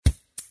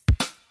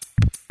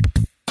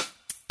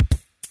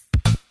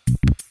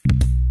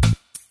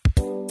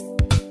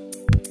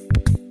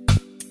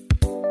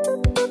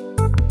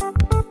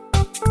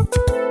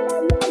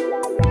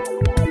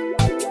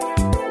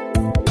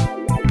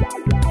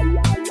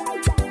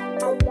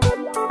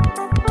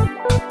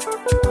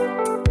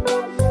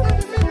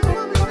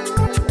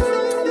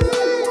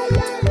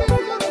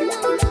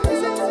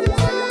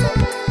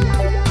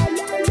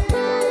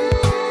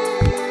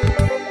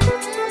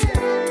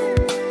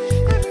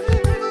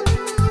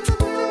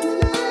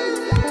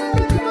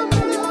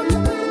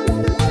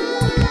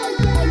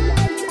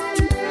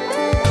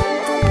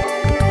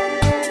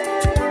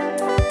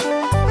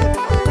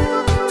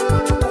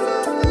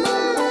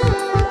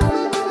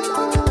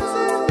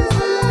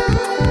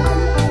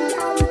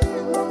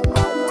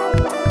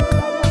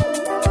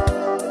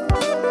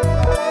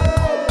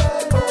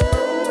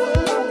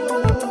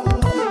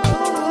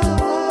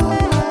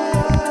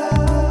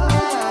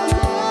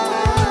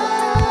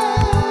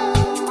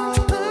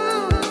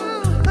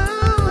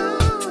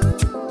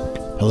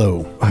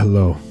Hello.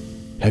 Hello.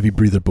 Heavy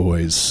Breather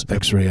Boys,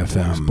 X-Ray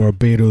FM.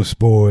 Barbados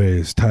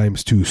Boys,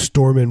 ×2,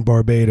 storming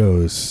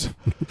Barbados.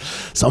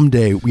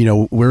 Someday, you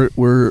know,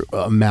 we're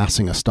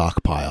amassing a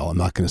stockpile. I'm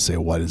not going to say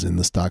what is in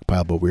the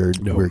stockpile, but we're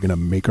going to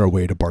make our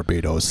way to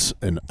Barbados,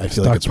 and I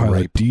feel like it's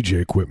ripe.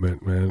 DJ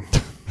equipment, man.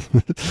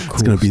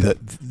 It's going to be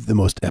the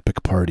most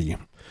epic party.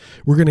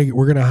 We're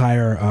gonna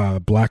hire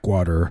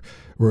Blackwater,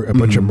 or a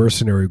bunch of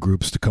mercenary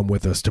groups to come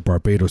with us to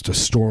Barbados to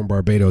storm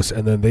Barbados,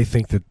 and then they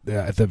think that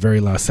at the very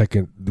last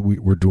second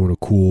we're doing a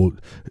cool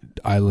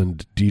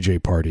island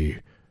DJ party.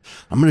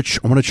 I'm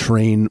gonna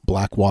train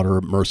Blackwater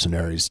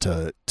mercenaries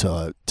to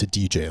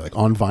DJ, like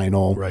on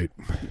vinyl, right?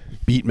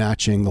 Beat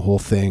matching, the whole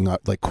thing,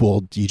 like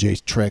cool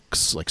DJ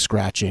tricks, like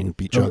scratching,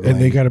 beat juggling,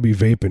 and they got to be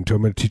vaping too.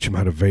 I'm gonna teach them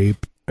how to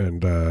vape.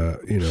 And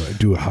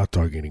do a hot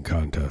dog eating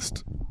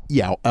contest.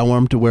 Yeah, I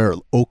want them to wear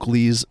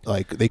Oakleys,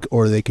 like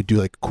they could do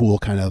like cool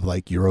kind of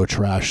like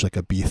Eurotrash, like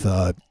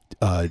Ibiza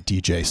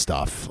DJ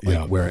stuff,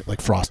 like wear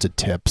like frosted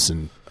tips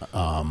and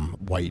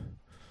white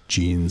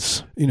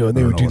jeans. And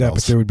they would do that,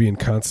 but they would be in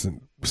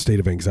constant state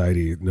of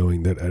anxiety,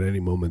 knowing that at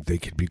any moment they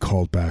could be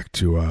called back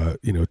to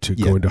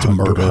go into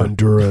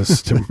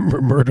Honduras to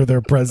murder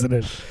their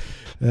president.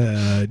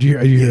 Do you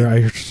hear?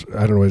 I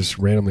don't know. Just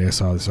randomly I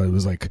saw this. It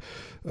was like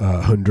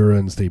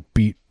Hondurans, they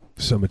beat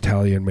some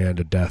Italian man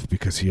to death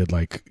because he had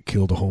like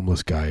killed a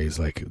homeless guy. He's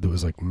like, that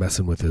was like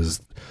messing with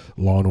his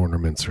lawn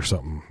ornaments or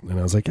something. And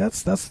I was like,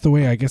 that's the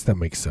way. I guess that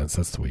makes sense.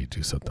 That's the way you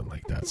do something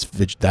like that.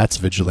 That's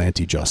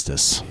vigilante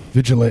justice.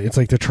 It's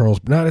like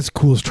not as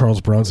cool as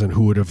Charles Bronson,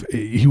 who would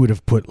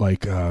have put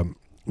like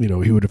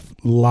he would have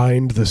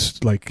lined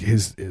this like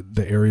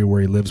the area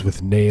where he lives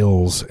with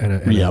nails and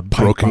a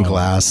broken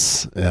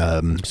glass.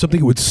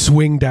 Something would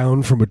swing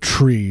down from a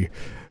tree.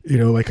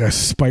 Like a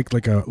spike,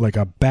 like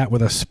a bat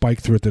with a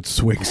spike through it that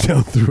swings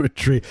down through a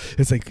tree.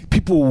 It's like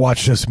people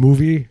watch this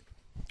movie.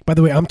 By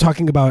the way, I'm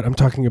talking about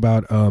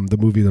the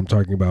movie that I'm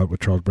talking about with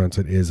Charles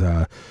Bronson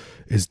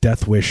is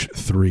Death Wish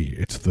 3.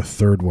 It's the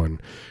third one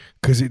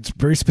because it's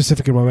very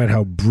specific in my mind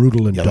how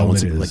brutal and dumb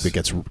it is. Like it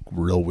gets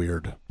real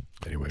weird.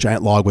 Anyway,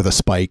 giant log with a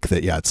spike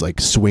that it's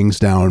like swings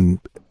down,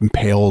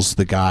 impales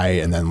the guy,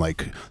 and then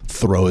like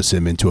throws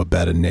him into a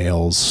bed of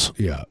nails.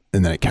 Yeah.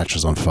 And then it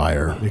catches on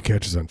fire.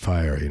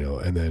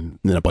 And then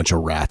a bunch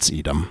of rats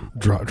eat him.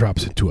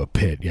 Drops into a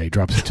pit. Yeah, he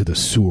drops into the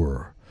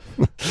sewer.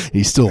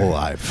 He's still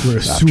alive. Where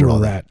a sewer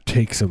rat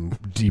takes him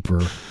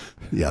deeper.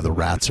 Yeah, the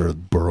rats are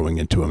burrowing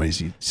into him as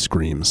he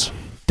screams.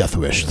 Death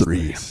Wish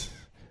 3. Nice.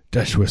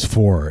 Death Wish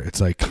 4.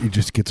 It's like he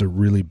just gets a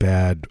really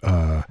bad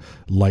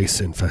lice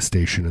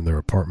infestation in their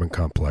apartment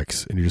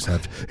complex, and you're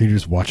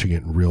just watching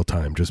it in real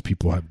time. Just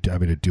people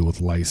having to deal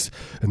with lice,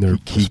 and they're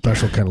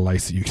special kind of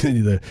lice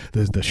that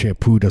the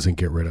shampoo doesn't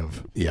get rid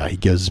of. Yeah, he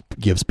gives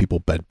people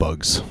bed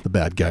bugs. The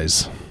bad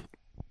guys.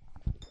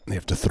 They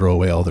have to throw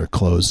away all their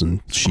clothes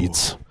and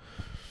sheets.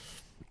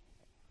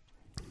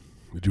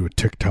 We do a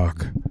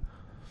TikTok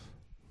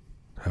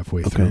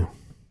halfway through.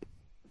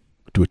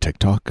 Do a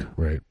TikTok,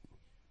 right?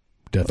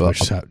 Death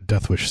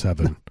Wish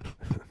 7.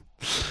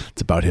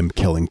 It's about him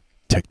killing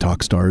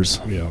TikTok stars.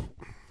 Yeah.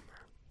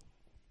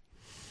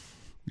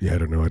 Yeah, I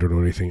don't know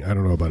anything. I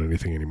don't know about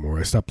anything anymore.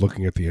 I stopped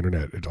looking at the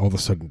internet. All of a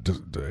sudden,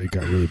 it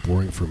got really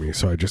boring for me.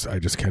 So I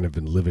just kind of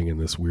been living in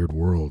this weird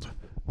world.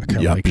 I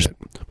kind of like it.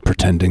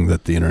 Pretending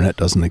that the internet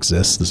doesn't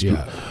exist.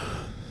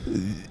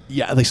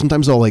 Like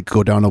sometimes I'll like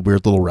go down a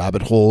weird little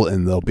rabbit hole,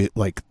 and they'll be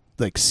like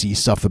see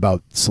stuff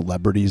about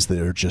celebrities that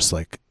are just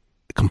like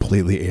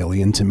completely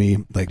alien to me,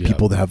 like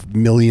people that have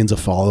millions of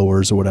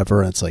followers or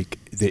whatever, and it's like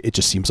it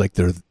just seems like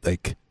they're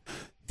like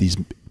these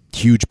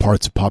huge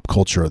parts of pop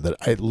culture that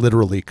I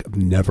literally have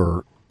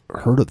never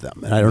heard of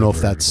them, and I don't know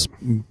if that's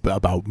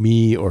about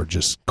me or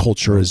just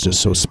culture is just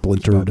so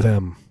splintered. It's about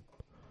them.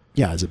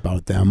 Yeah, is it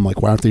about them?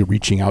 Like, why aren't they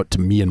reaching out to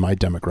me and my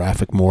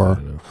demographic more? I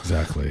don't know.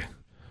 Exactly.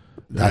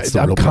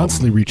 I'm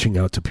constantly reaching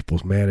out to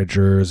people's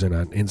managers and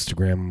on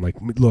Instagram. I'm like,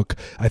 look,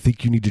 I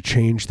think you need to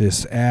change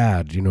this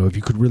ad. If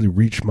you could really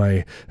reach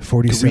my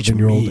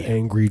 47-year-old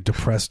angry,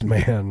 depressed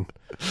man.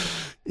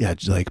 Yeah,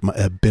 like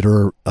a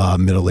bitter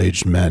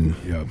middle-aged men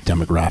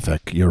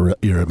demographic.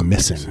 You're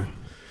missing.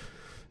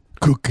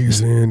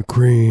 Cookies and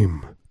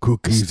cream.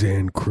 Cookies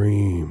and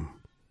cream.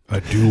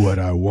 I do what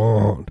I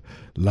want.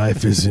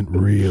 Life isn't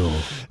real.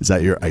 Is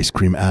that your ice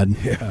cream ad?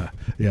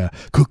 Yeah.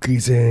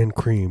 Cookies and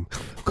cream.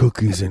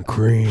 Cookies and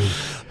cream.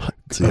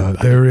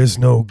 There is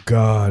no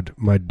God.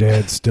 My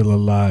dad's still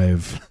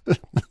alive.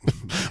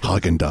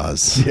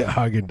 Haagen-Dazs. Yeah,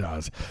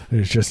 Haagen-Dazs.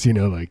 It's just,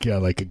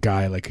 like a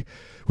guy like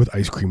with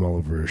ice cream all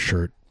over his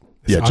shirt.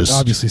 It's just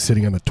obviously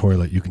sitting on the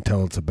toilet. You can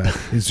tell it's a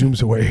bath. It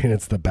zooms away and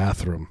it's the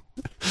bathroom.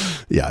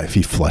 Yeah, if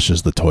he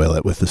flushes the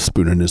toilet with a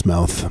spoon in his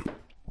mouth.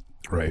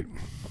 Right.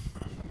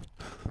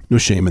 No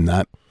shame in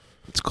that.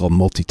 It's called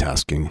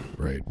multitasking.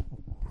 Right.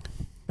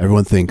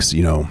 Everyone thinks,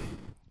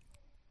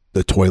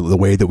 the toilet, the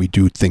way that we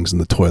do things in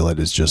the toilet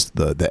is just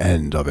the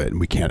end of it, and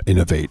we can't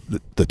innovate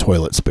the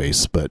toilet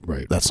space, but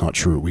that's not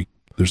true.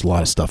 There's a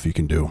lot of stuff you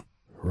can do.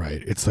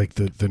 Right. It's like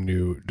the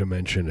new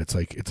dimension. It's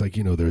like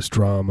there's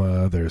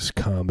drama, there's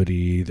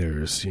comedy,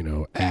 there's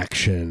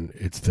action.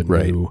 It's the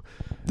new.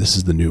 This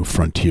is the new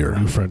frontier.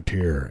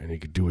 And you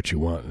can do what you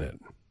want in it.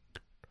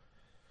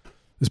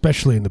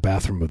 Especially in the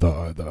bathroom of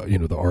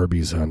the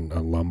Arby's on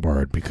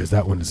Lombard, because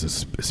that one is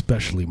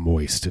especially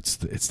moist.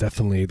 It's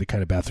definitely the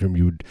kind of bathroom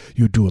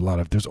you do a lot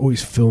of. There's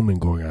always filming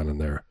going on in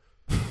there.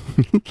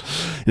 And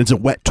it's a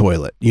wet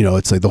toilet.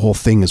 It's like the whole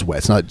thing is wet.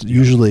 It's not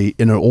usually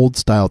in an old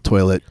style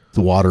toilet,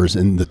 the water's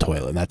in the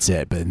toilet and that's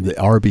it. But in the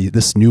RB,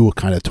 this new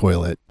kind of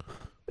toilet,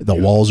 the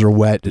walls are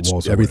wet.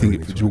 It's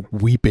everything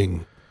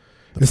weeping.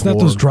 It's not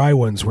those dry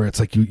ones where it's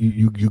like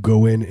you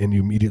go in and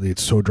you immediately,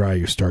 it's so dry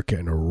you start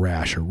getting a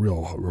rash, a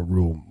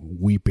real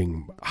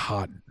weeping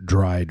hot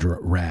dry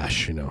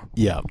rash.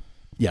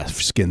 Yeah,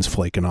 skin's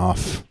flaking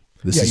off.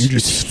 You're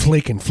just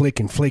flaking.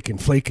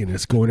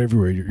 It's going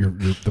everywhere.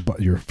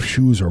 Your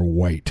shoes are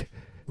white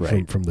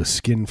from the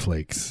skin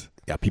flakes.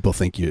 Yeah, people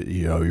think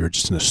you're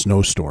just in a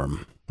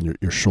snowstorm.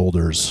 Your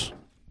shoulders,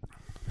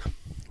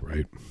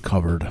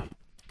 covered.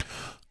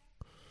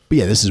 But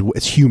yeah,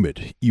 it's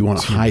humid. You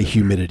want high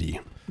humidity.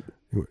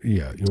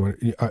 Yeah,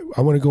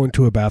 I want to go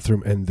into a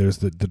bathroom and there's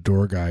the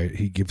door guy.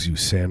 He gives you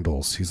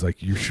sandals. He's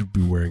like, you should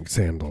be wearing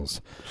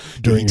sandals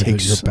during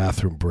your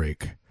bathroom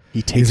break.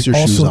 He takes your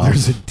shoes off. Also,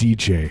 there's a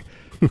DJ.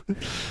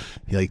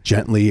 He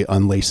gently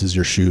unlaces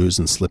your shoes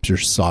and slips your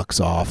socks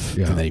off,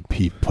 and then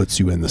he puts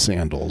you in the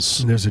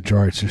sandals. And there's a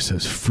jar that just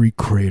says "free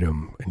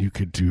kratom," and you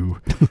could do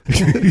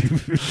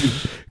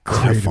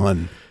have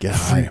fun, get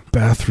high,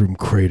 bathroom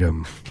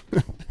kratom.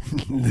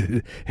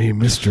 Hey,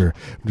 Mister,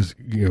 do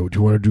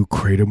you want to do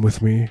kratom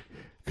with me?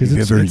 Because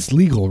it's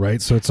legal,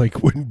 right? So it's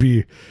like wouldn't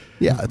be.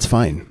 Yeah, it's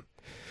fine.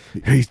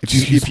 Hey,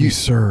 excuse me,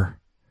 sir.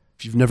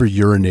 If you've never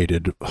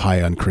urinated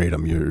high on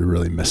kratom, you're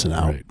really missing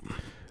out. Right.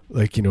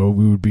 Like, we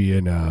would be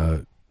in,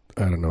 I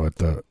don't know, at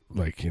the,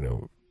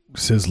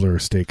 Sizzler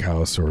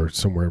Steakhouse or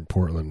somewhere in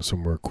Portland,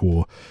 somewhere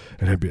cool.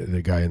 And I'd be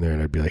the guy in there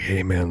and I'd be like,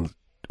 hey, man,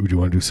 would you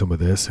want to do some of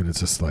this? And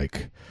it's just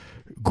like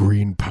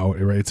green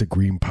powder, right? It's a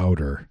green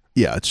powder.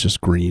 Yeah, it's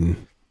just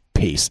green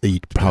paste,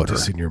 powder.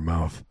 Just in your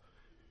mouth.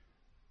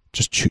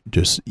 Just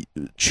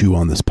chew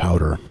on this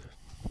powder.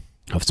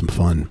 Have some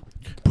fun.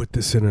 Put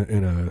this in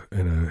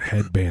a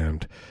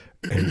headband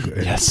and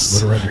let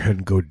it around your head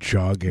and go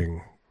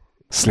jogging.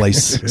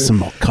 Slice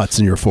some cuts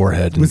in your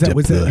forehead and dip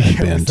the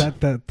headband.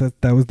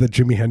 That was the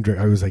Jimi Hendrix.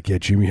 I was like, yeah,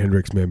 Jimi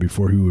Hendrix, man.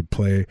 Before he would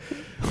play,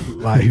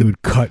 he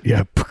would cut.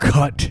 Yeah,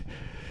 cut.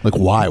 Like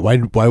why? Why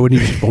wouldn't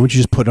you? Why wouldn't you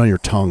just put it on your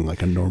tongue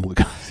like a normal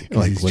guy?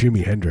 He's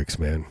Jimi Hendrix,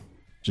 man.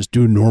 Just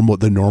do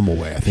the normal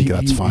way. I think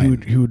that's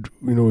fine. He would,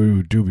 what he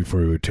would do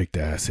before he would take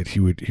the acid? He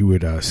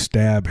would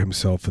stab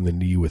himself in the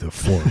knee with a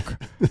fork.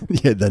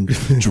 Yeah, then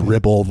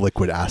dribble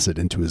liquid acid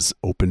into his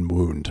open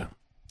wound.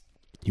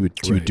 He would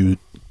do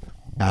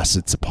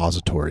acid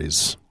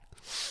suppositories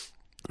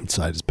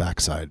inside his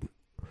backside.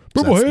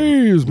 Purple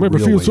haze made me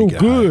feel so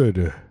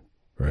good.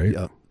 Right?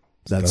 Yeah.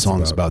 That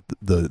song's about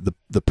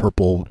the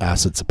purple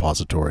acid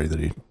suppository that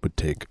he would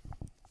take.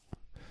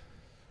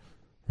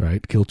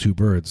 Right? Kill two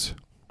birds.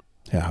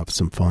 Yeah, have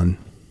some fun.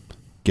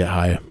 Get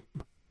high.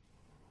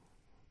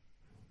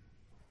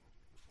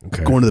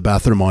 Okay. Going to the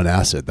bathroom on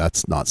acid,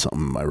 that's not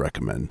something I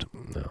recommend.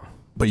 No.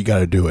 But you got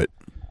to do it.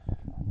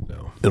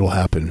 No. It'll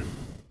happen.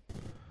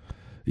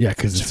 Yeah,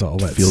 because it's all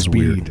that feels speed.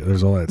 Weird.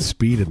 There's all that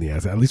speed in the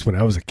acid. At least when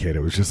I was a kid,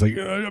 it was just like,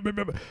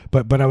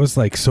 but I was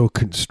like so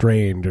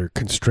constrained or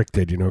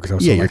constricted, because I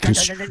was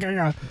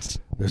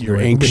you're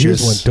anxious.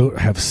 Here's one, don't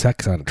have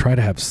sex on it. Try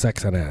to have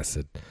sex on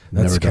acid.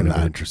 That's kind of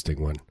an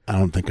interesting one. I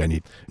don't think I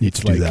need to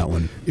do that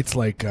one. It's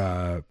like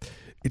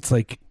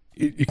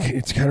it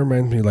kind of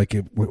reminds me like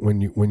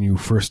when you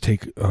first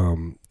take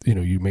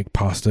you make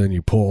pasta and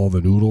you pull all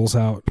the noodles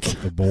out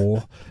of the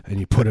bowl and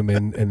you put them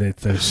in and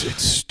it's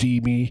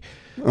steamy,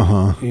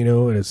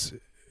 and it's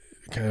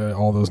kind of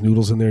all those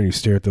noodles in there and you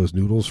stare at those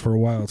noodles for a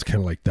while. It's kind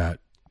of like that.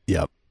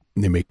 Yep.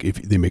 They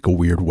make a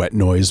weird wet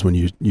noise when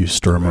you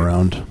stir them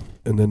around.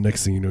 And then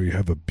next thing you know, you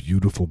have a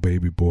beautiful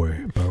baby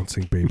boy,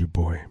 bouncing baby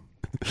boy.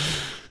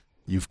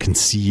 You've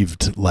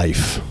conceived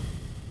life.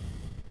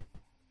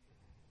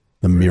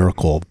 The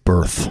miracle of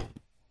birth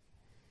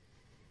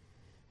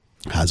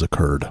has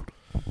occurred.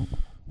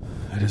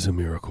 That is a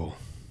miracle.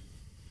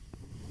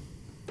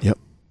 Yep.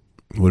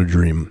 What a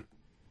dream.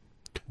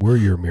 We're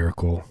your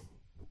miracle.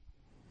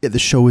 Yeah, the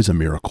show is a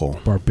miracle.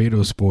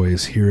 Barbados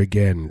Boys here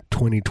again,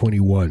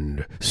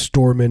 2021.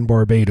 Storm in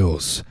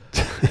Barbados.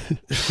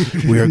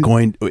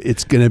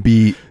 It's going to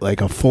be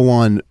like a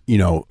full-on,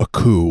 a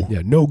coup.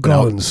 Yeah, no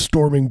guns,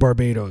 storming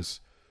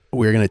Barbados.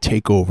 We're going to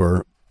take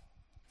over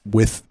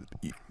with,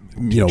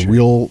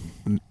 real,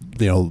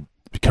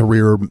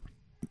 career,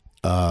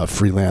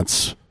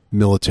 freelance,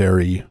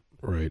 military.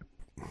 Right.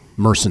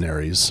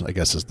 Mercenaries, I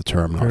guess is the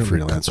term, not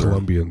freelancer.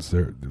 Colombians,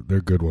 they're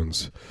good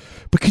ones.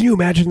 But can you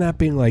imagine that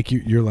being like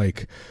you're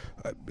like,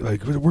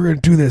 like, we're going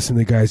to do this. And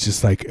the guy's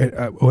just like,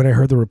 when I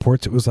heard the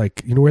reports, it was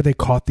like, you know where they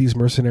caught these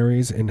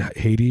mercenaries in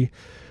Haiti?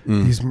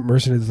 These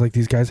mercenaries, like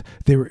these guys,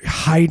 they were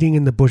hiding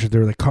in the bushes. They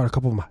were like caught a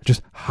couple of them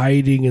just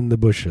hiding in the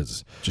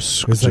bushes. I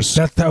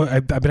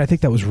think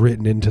that was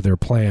written into their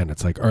plan.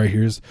 It's like, all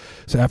right,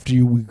 so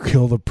after we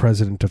kill the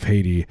president of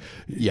Haiti,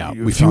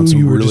 we found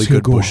some really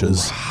good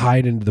bushes.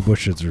 Hide into the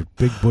bushes. They're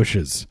big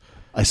bushes.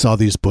 I saw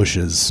these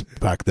bushes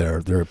back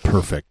there. They're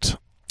perfect.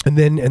 And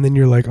then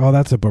you're like, oh,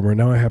 that's a bummer.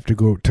 Now I have to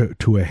go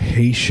to a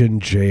Haitian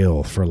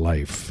jail for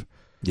life.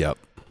 Yep.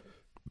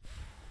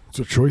 It's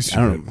a choice.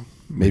 I don't know.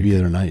 Maybe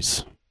they're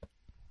nice.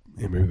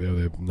 Yeah, maybe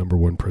they're the number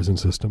one prison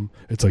system.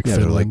 It's like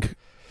Finland.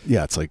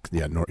 It's like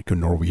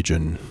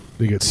Norwegian.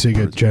 They get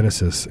Sega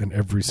Genesis, and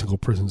every single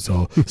prison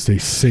cell say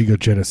Sega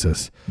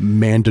Genesis.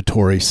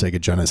 Mandatory Sega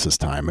Genesis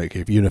time. Like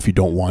even if you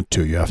don't want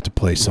to, you have to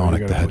play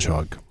Sonic the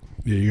Hedgehog.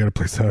 Yeah, you got to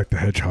play Sonic the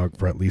Hedgehog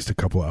for at least a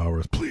couple of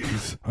hours,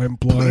 please. I'm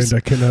blind. Please.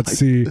 I cannot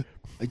see.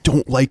 I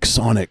don't like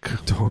Sonic.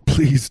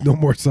 Please, no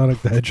more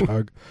Sonic the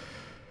Hedgehog.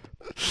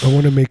 I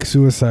want to make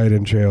suicide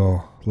in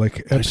jail,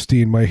 like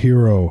Epstein, my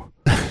hero.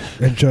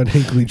 And John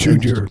Hinckley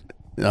Jr.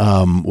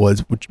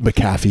 Was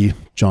McAfee,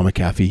 John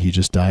McAfee. He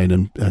just died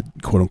and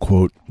quote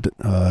unquote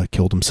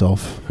killed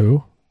himself.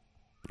 Who?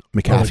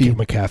 McAfee.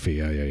 McAfee.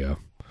 Yeah.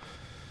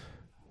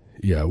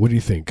 Yeah. What do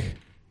you think?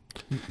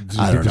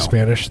 I don't know.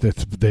 Spanish.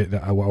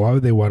 Why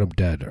would they want him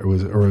dead? Or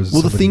was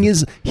well, the thing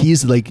is,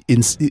 he's like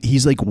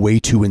way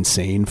too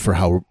insane for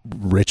how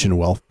rich and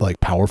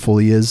powerful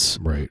he is.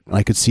 Right.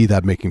 I could see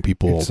that making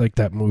people. It's like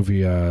that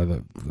movie,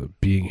 the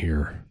Being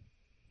Here.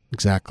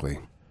 Exactly.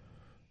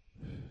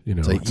 You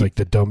know, it's like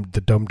the dum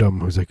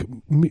who's like,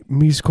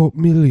 me's got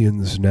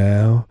millions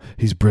now.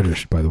 He's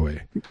British, by the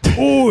way.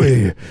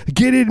 Oi,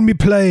 get in me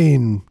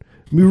plane.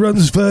 Me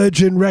runs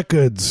Virgin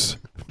Records.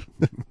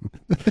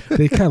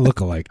 They kind of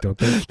look alike, don't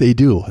they? They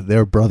do.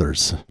 They're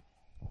brothers.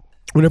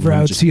 Whenever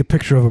I would see a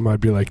picture of him,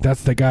 I'd be like,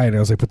 that's the guy. And I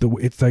was like,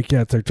 it's like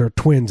they're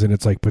twins. And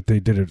it's like, but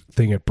they did a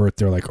thing at birth.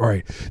 They're like, all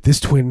right,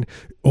 this twin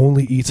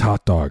only eats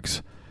hot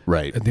dogs.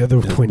 Right. And the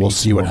other twin we'll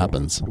see what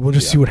happens. We'll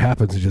just see what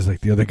happens. It's just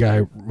like the other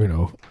guy, you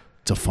know.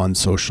 It's a fun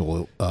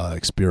social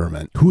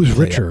experiment. Who is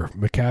richer,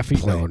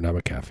 McAfee? No, not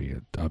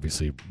McAfee.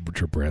 Obviously,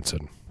 Richard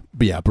Branson.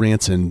 But yeah,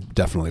 Branson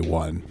definitely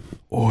won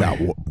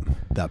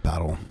that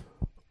battle.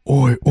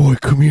 Oi,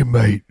 come here,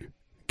 mate.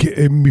 Get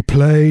in me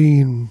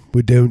plane,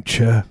 don't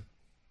you?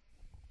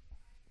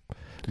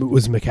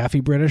 Was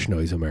McAfee British? No,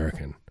 he's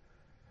American.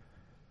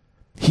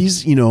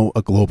 He's,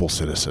 a global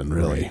citizen,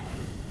 really. Right.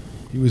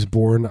 He was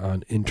born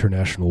on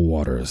international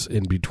waters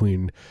in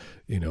between,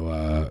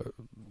 I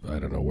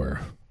don't know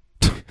where.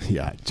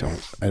 Yeah,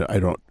 I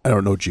don't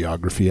know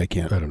geography. I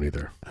don't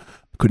either.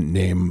 Couldn't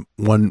name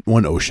one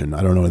ocean.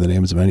 I don't know the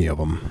names of any of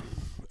them.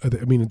 I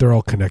mean, they're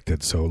all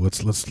connected. So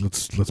let's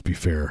be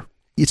fair.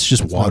 It's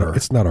just water.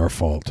 It's not our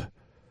fault.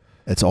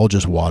 It's all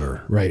just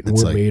water. Right. And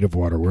we're made of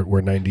water.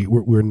 We're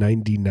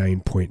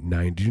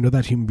 99.9. Did you know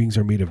that human beings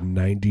are made of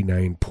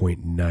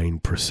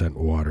 99.9%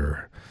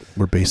 water?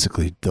 We're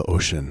basically the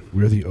ocean.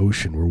 We're the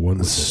ocean. We're one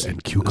with it.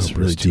 And cucumbers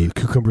really deep.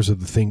 Cucumbers are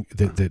the thing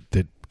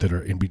that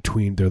are in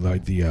between. They're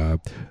like the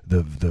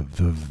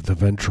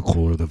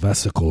ventricle or the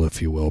vesicle,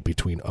 if you will,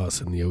 between us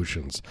and the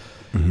oceans.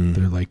 Mm-hmm.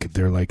 They're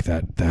like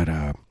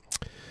that.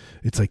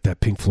 It's like that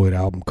Pink Floyd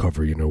album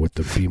cover, with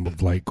the beam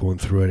of light going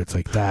through it. It's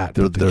like that.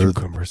 They're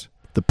cucumbers.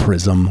 The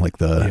prism, like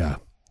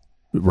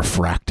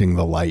refracting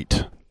the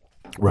light.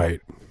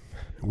 Right.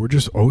 We're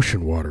just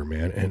ocean water,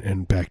 man,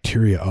 and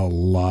bacteria. A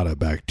lot of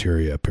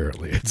bacteria.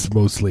 Apparently, it's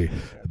mostly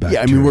bacteria.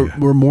 Yeah, I mean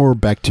we're more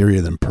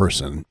bacteria than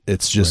person.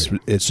 It's just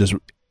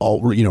all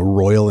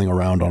roiling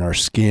around on our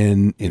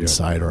skin,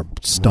 inside our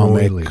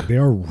stomach. Roiling. They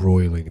are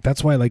roiling.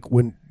 That's why, like,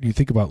 when you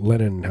think about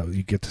Lenin, how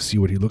you get to see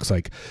what he looks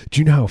like.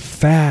 Do you know how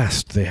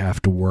fast they have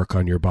to work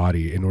on your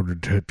body in order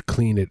to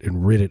clean it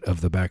and rid it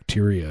of the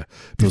bacteria?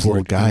 Those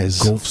little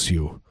guys engulfs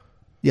you.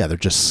 Yeah, they're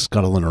just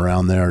scuttling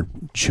around there,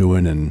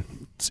 chewing and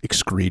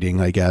excreting,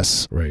 I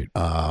guess. Right.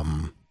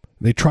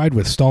 They tried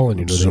with Stalin.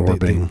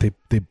 Absorbing. They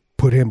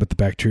put him, but the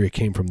bacteria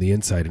came from the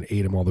inside and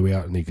ate him all the way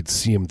out, and you could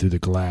see him through the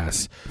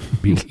glass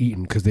being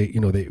eaten because they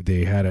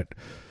had it,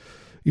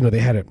 they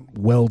had it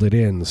welded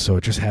in, so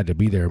it just had to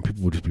be there, and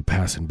people would just be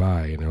passing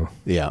by,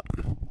 Yeah.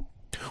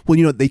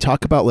 Well, they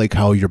talk about like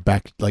how your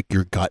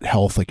gut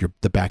health, like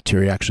the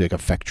bacteria actually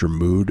affect your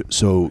mood.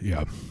 So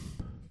yeah.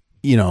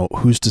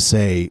 Who's to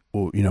say?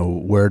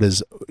 Where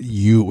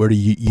do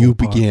you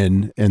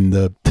begin and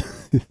the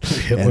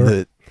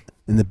Hitler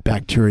and the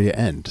bacteria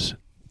end?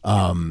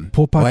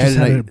 Pol Pot just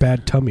had a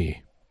bad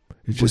tummy.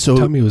 His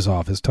tummy was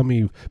off. His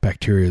tummy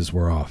bacterias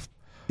were off.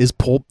 Is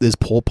Pol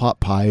Pot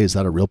pie? Is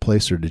that a real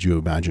place, or did you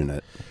imagine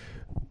it?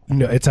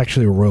 No, it's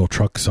actually a Royal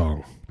Truck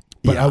song.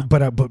 But yeah.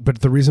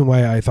 But the reason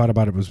why I thought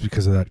about it was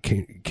because of that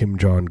Kim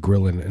Jong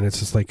grilling, and it's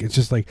just like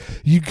because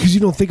you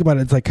don't think about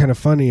it. It's like kind of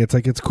funny. It's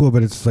like it's cool,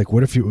 but it's like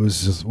what if it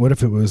was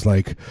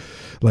like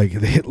the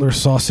Hitler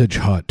sausage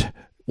hut?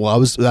 Well, I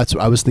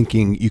was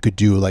thinking you could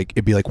do like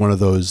it'd be like one of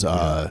those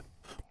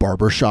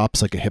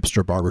barbershops, like a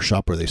hipster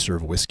barbershop where they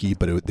serve whiskey,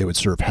 but they would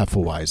serve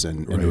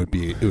Hefeweizen, and it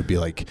would be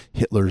like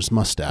Hitler's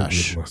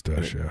mustache. Yeah.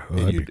 Oh,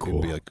 that'd be cool. It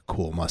would be like a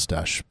cool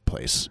mustache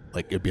place.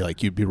 Like it'd be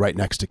like you'd be right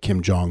next to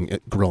Kim Jong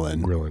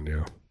Grillen.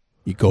 Yeah.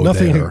 You go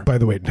nothing, there. By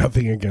the way,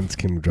 nothing against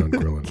Kim Jong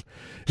Grillen.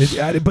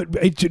 But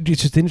it's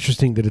just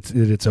interesting that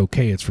it's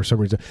okay. It's for some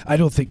reason. I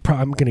don't think.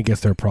 I'm going to guess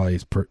there are probably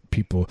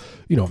people.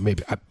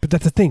 Maybe. But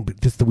that's the thing.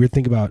 But that's the weird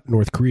thing about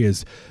North Korea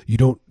is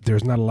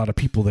there's not a lot of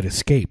people that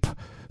escape.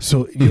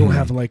 So you don't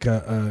have like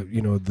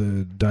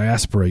the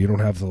diaspora. You don't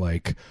have the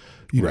like.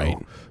 Right.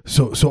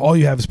 So all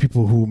you have is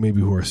people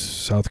who are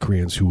South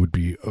Koreans who would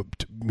be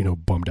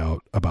bummed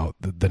out about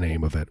the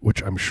name of it,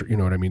 which I'm sure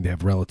what I mean. They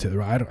have relatives.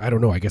 I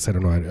don't know. I guess I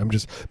don't know. I'm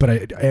just. But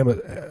I am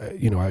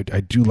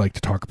I do like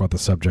to talk about the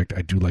subject.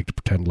 I do like to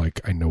pretend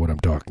like I know what I'm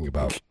talking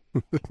about.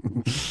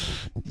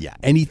 Yeah.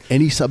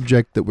 Any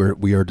subject that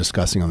we are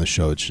discussing on the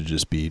show, it should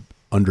just be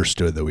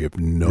understood that we have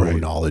no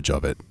knowledge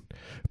of it.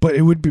 But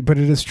it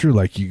is true.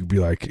 Like you could be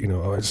like,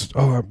 this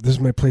is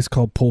my place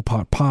called Pol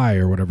Pot Pie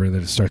or whatever. And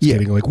then it starts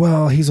getting like,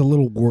 well, he's a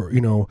little,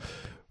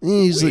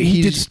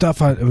 he did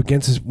stuff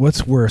against his.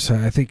 What's worse?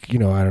 I think I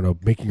don't know,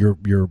 making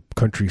your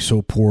country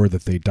so poor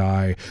that they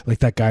die. Like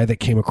that guy that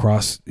came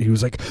across, he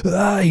was like,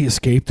 he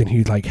escaped and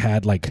he like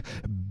had like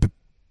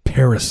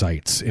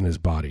parasites in his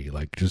body,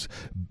 like just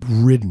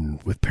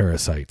ridden with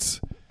parasites.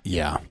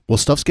 Yeah. Well,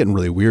 stuff's getting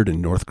really weird in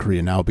North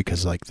Korea now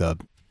because like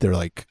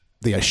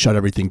they shut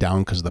everything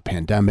down because of the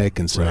pandemic,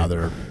 and so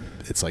now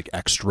it's like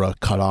extra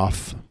cut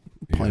off.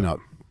 Probably not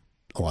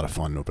a lot of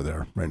fun over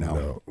there right now.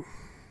 No.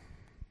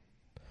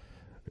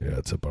 Yeah,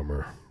 it's a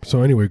bummer.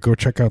 So anyway, go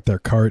check out their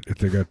cart if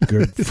they got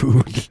good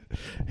food.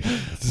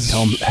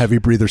 Tell them Heavy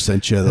Breather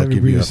sent you. They'll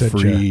give you a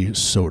free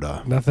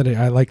soda. Nothing.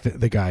 I like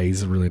the guy.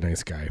 He's a really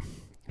nice guy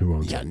who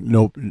owns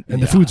it.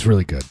 The food's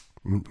really good.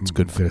 It's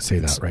good. I'm going to say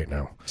that right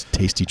now. It's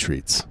tasty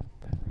treats.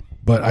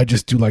 But I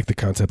just do like the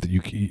concept that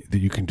you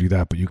can do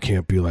that, but you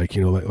can't be like,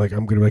 like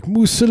I'm going to be like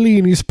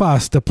Mussolini's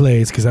pasta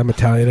place because I'm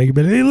Italian. I can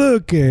be like,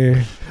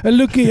 hey,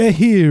 look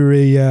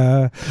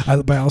here.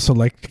 But I also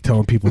like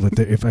telling people that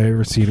if I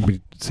ever see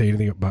anybody say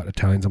anything about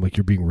Italians, I'm like,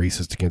 you're being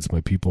racist against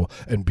my people,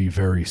 and be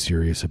very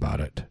serious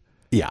about it.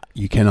 Yeah,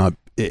 you cannot,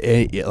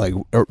 like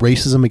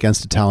racism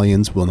against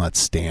Italians will not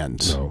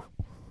stand. No.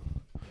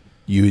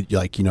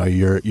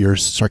 Your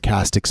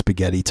sarcastic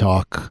spaghetti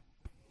talk,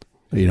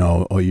 or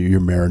your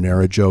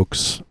marinara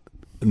jokes,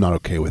 I'm not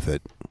okay with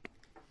it.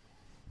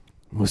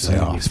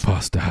 Mussolini's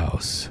pasta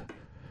house.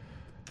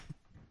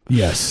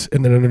 Yes,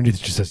 and then underneath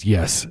it just says,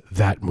 yes,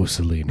 that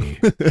Mussolini.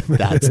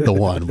 That's the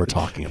one we're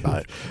talking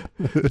about.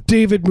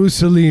 David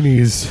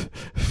Mussolini's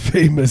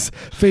famous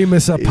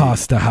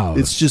pasta house.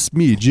 It's just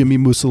me, Jimmy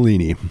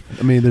Mussolini.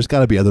 I mean, there's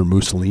got to be other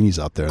Mussolinis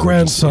out there.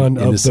 Grandson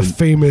of the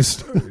famous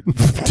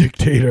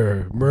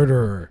dictator,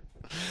 murderer.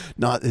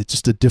 It's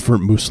just a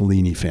different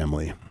Mussolini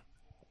family.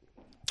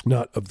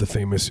 Not of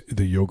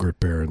the yogurt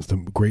barons, the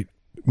great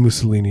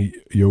Mussolini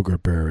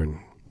yogurt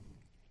baron.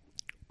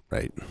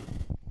 Right.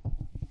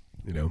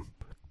 You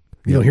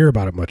don't hear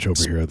about it much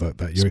over here.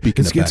 That yogurt.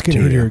 It's going to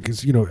hit here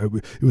because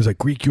it was like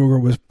Greek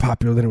yogurt was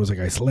popular. Then it was like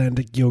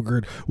Icelandic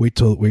yogurt. Wait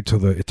till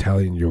the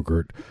Italian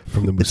yogurt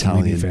from the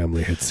Mussolini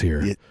family hits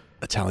here.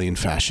 Italian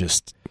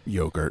fascist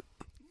yogurt.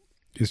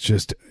 It's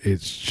just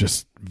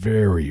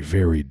very,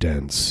 very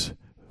dense.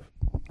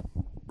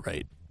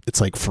 Right.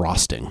 It's like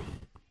frosting.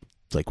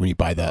 It's like when you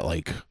buy that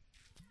like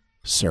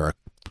Sara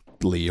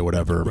Lee or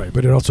whatever. Right,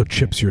 but it also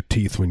chips your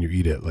teeth when you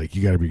eat it. Like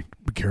you got to be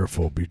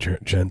careful, be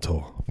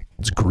gentle.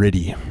 It's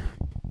gritty.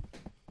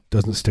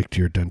 Doesn't stick to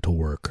your dental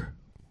work.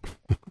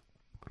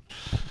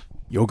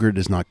 Yogurt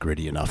is not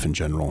gritty enough in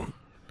general.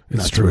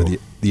 It's true. Where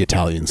the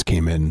Italians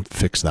came in,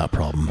 fixed that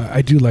problem.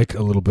 I do like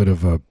a little bit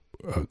of a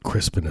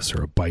crispness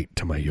or a bite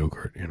to my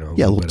yogurt. A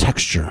little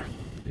texture.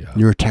 Yeah,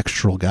 you're a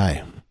textural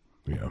guy.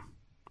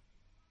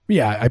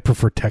 Yeah, I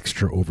prefer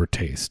texture over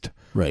taste.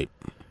 Right.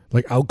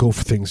 Like I'll go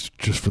for things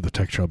just for the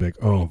texture. I'll be like,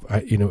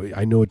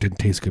 I know it didn't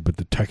taste good, but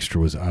the texture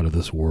was out of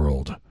this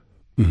world.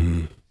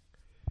 Mm-hmm.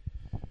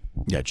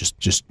 Yeah,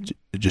 just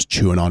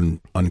chewing on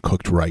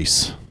uncooked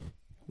rice.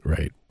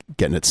 Right.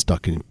 Getting it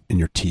stuck in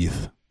your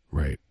teeth.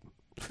 Right.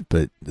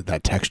 But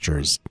that texture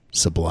is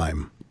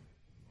sublime.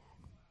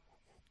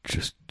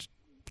 Just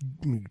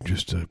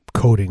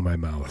coating my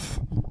mouth.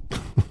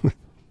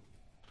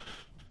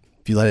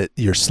 If you let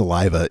your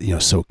saliva,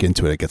 soak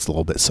into it, it gets a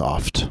little bit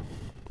soft.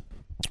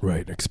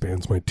 Right,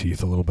 expands my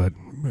teeth a little bit.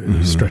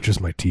 It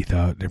stretches my teeth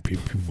out, and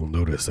people will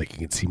notice. Like you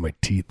can see my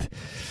teeth.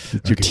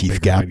 Your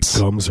teeth gaps.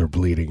 My gums are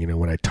bleeding.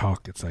 When I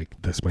talk, it's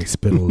like this. My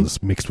spittle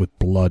is mixed with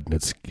blood, and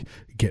it's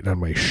getting on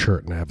my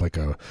shirt, and I have like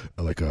a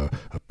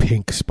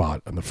pink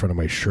spot on the front of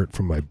my shirt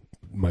from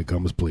my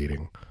gums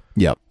bleeding.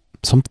 Yep.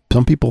 Some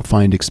people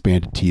find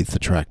expanded teeth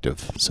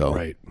attractive. So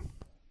right.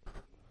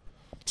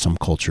 Some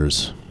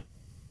cultures.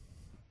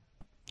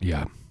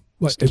 Yeah.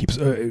 Well,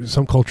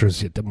 some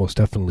cultures, most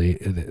definitely,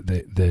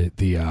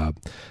 the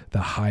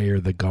higher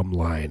the gum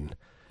line,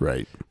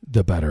 right,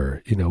 the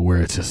better.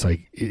 Where it's just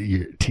like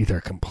your teeth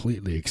are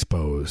completely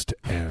exposed,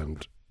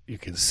 and you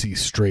can see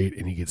straight,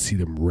 and you can see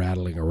them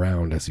rattling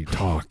around as you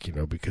talk,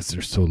 because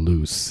they're so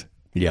loose.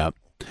 Yeah.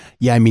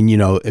 Yeah, I mean,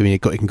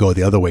 it can go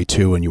the other way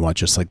too, and you want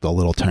just like the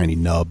little tiny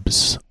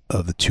nubs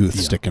of the tooth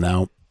sticking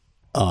out.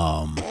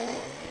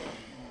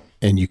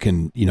 And you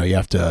can, you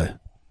can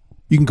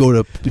go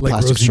to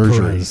plastic Rosie surgery.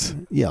 Perez.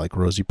 Yeah, like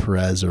Rosie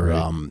Perez or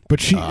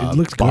but it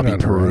looks Bobby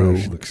good on Peru.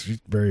 Her.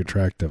 She's very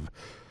attractive.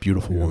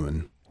 Beautiful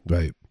woman.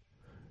 Right.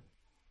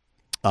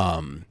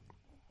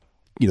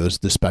 There's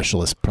the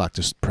specialist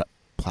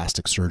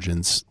plastic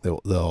surgeons.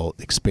 They'll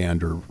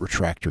expand or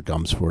retract your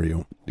gums for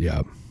you.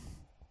 Yeah.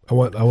 I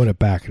want it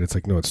back, and it's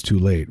like, no, it's too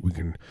late. We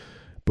can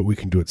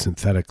do it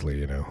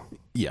synthetically,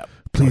 Yeah.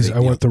 Please, I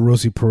want the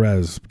Rosie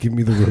Perez. Give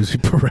me the Rosie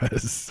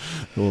Perez.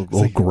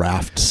 We'll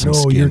graft some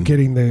skin. You're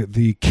getting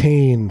the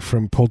Kane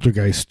from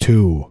Poltergeist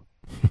 2.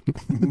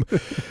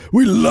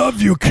 We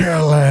love you,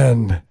 Carol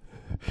Ann.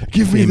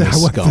 Give me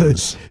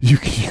that. You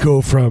can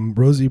go from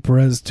Rosie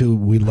Perez to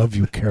we love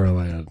you, Carol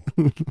Ann.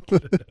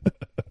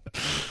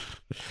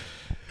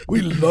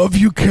 We love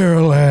you,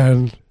 Carol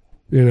Ann.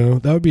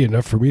 That would be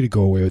enough for me to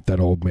go away with that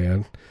old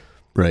man.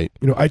 Right.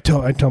 I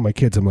tell my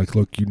kids, I'm like,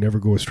 look, you never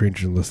go with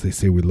strangers unless they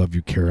say we love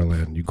you, Carol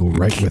Ann. You go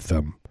right with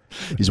them.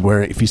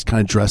 If he's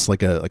kind of dressed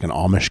like an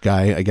Amish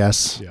guy, I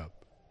guess. Yeah.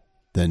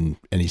 And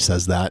he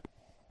says that,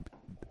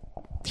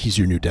 he's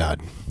your new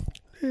dad.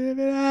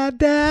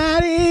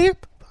 Daddy.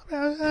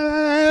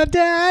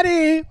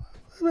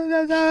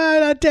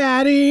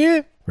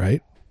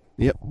 Right?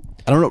 Yep.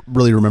 I don't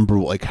really remember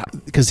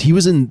because he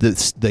was in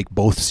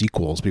both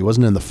sequels, but he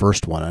wasn't in the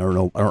first one. I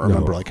don't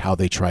remember how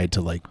they tried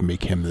to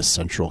make him the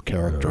central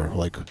character.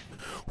 No.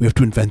 We have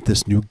to invent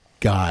this new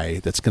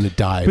guy that's going to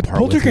die. But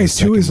Poltergeist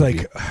 2 is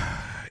movie.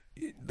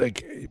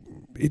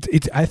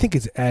 It's I think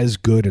it's as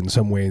good in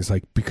some ways,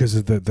 because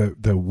of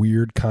the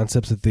weird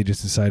concepts that they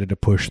just decided to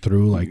push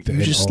through,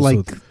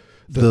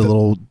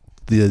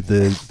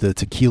 the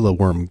tequila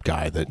worm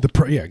guy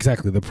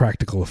exactly, the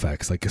practical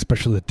effects,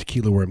 especially the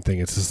tequila worm thing.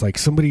 It's just like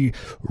somebody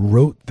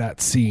wrote that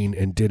scene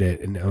and did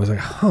it, and I was like,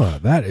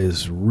 that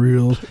is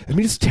real. I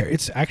mean,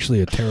 it's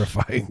actually a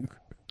terrifying.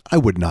 I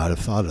would not have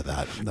thought of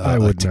that. I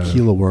would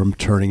tequila worm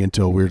turning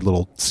into a weird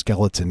little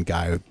skeleton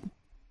guy.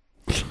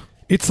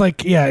 It's like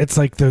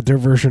their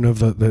version of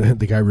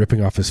the guy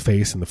ripping off his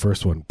face in the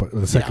first one, but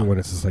the second one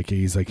it's just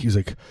he's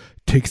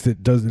takes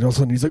it, does it, and all of a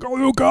sudden he's like,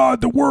 oh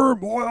God, the worm!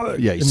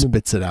 Yeah, he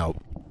spits it out,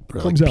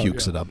 or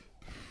pukes it up,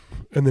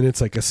 and then it's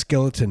like a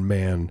skeleton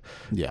man.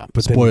 Yeah,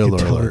 but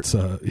spoiler alert.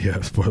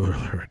 Spoiler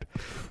alert.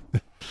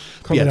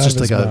 It's just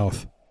like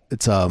mouth.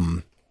 It's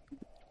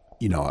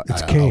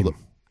it's Kane.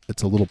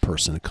 It's a little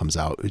person that comes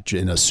out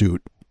in a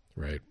suit,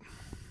 right?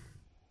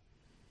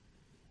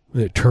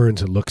 And it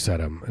turns and looks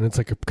at him, and it's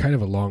like a kind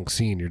of a long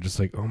scene. You're just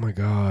like, oh my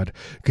God,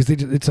 because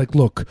it's like,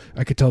 look,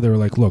 I could tell they were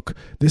like, look,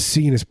 this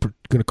scene is going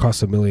to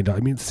cost $1 million.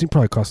 I mean, the scene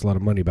probably cost a lot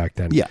of money back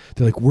then. Yeah,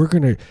 they're like,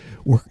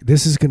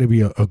 this is going to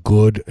be a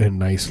good and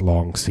nice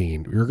long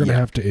scene. You're going to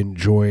have to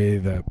enjoy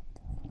the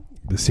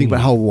scene. Think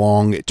about how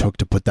long it took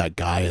to put that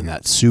guy in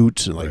that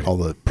suit and all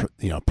the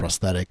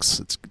prosthetics.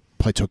 It's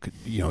probably took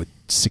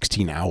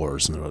 16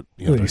 hours, and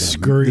he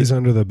scurries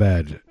under the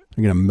bed.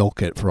 You're going to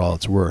milk it for all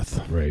it's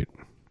worth, right?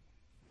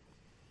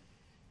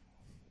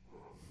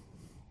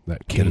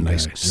 That get a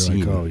nice guy. scene.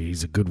 You're like, oh,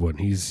 he's a good one.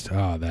 He's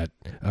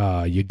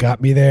you got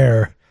me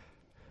there.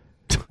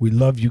 We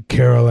love you,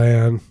 Carol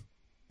Ann.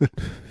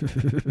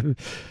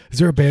 Is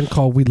there a band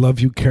called We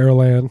Love You,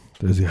 Carol Ann?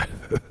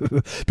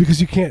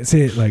 Because you can't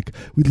say it like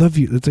we love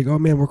you. It's like, oh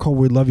man, we're called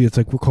We Love You. It's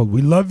like we're called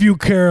We Love You,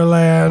 Carol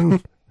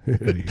Ann.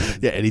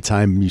 Yeah,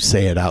 anytime you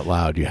say it out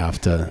loud, you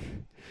have to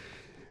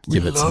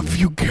give it some love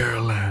you,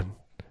 Carol Ann.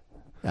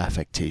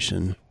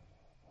 Affectation.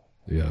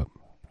 Yeah,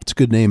 it's a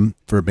good name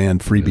for a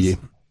band. Freebie.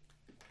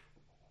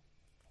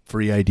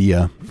 Free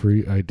idea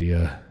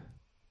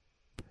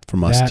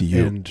from us to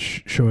you. And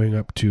showing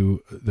up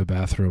to the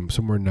bathroom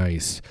somewhere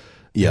nice.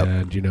 Yeah,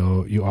 and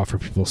you offer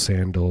people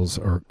sandals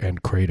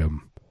and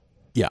kratom.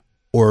 Yeah,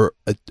 or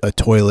a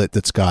toilet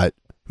that's got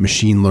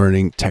machine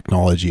learning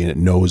technology and it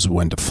knows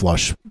when to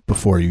flush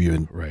before you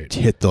even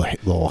hit the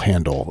little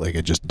handle. Like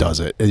it just does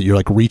it. You're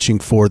like reaching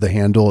for the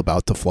handle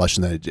about to flush,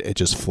 and then it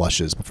just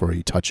flushes before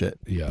you touch it.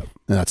 Yeah, and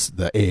that's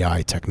the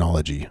AI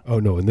technology. Oh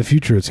no! In the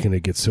future, it's going to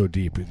get so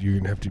deep. You're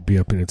going to have to be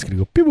up, and it's going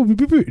to go beep, beep,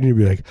 beep, beep, and you'll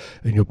be like,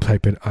 and you'll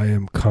type in "I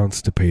am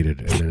constipated,"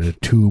 and then a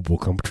tube will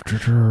come.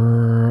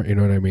 You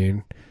know what I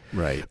mean?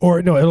 Right.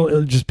 Or no,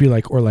 it'll just be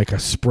like, or like a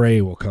spray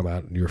will come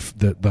out, and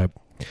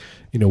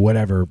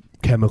whatever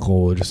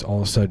chemical, just all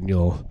of a sudden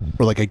you'll,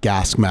 or like a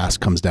gas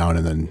mask comes down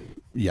and then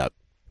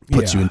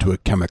puts you into a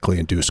chemically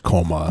induced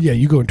coma. Yeah,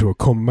 you go into a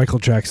coma. Michael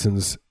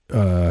Jackson's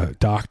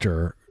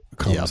doctor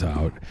comes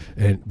out,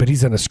 but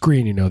he's on a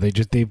screen.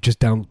 They've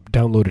just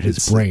downloaded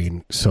his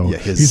brain, so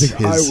he's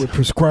like, I would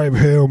prescribe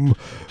him,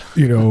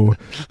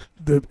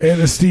 the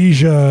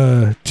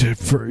anesthesia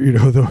for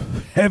the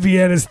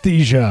heavy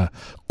anesthesia.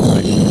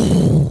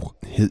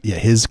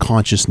 His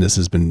consciousness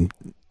has been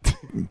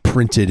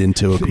printed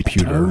into a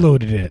computer.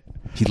 Downloaded it.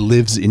 He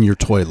lives in your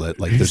toilet.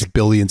 Like there's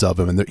billions of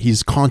him, and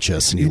he's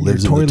conscious, and he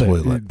lives in the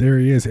toilet. There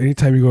he is.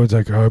 Anytime you go, it's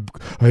like,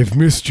 I've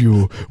missed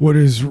you. What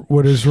is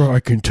wrong? I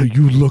can tell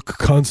you look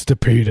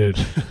constipated.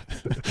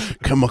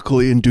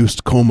 Chemically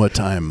induced coma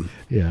time.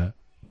 Yeah.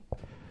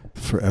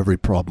 For every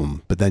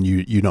problem, but then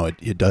you know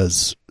it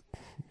does.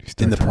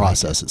 In the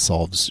process, it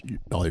solves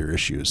all your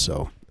issues.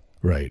 So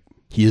right,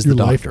 he is the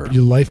doctor.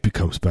 Your life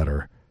becomes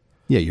better.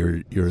 Yeah,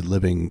 you're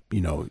living.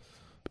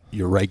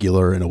 You're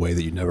regular in a way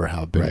that you never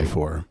have been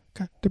before.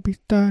 Got to be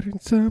starting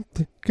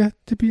something. Got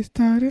to be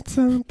starting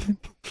something.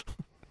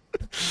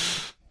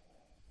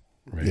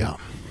 Right. Yeah.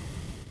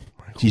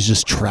 He's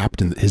just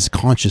trapped in his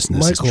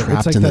consciousness. Michael, is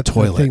trapped in the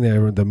toilet. Thing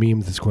that the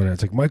meme that's going on.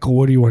 It's like, Michael,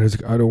 what do you want? He's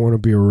like, I don't want to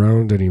be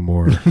around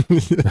anymore.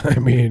 I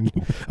mean,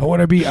 I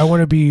want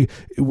to be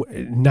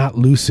not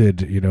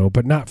lucid,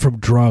 but not from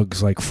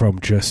drugs, like from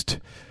just,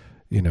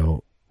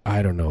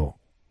 I don't know,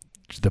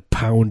 the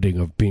pounding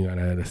of being on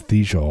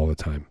anesthesia all the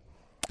time.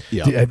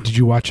 Yeah. Did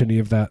you watch any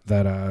of that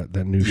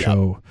new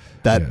show?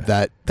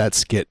 That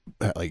skit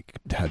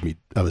had me.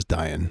 I was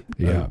dying.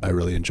 Yeah, I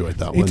really enjoyed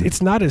that one. It's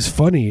not as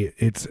funny.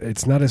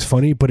 It's not as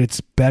funny, but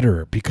it's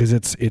better because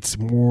it's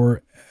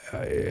more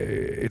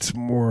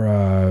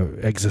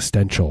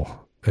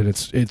existential, and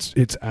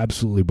it's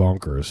absolutely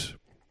bonkers.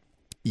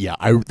 Yeah,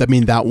 I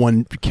mean that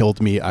one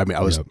killed me. I mean,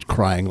 I was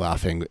crying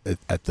laughing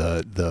at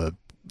the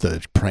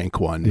prank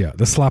one. Yeah,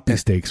 the sloppy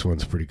steaks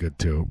one's pretty good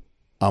too.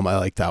 I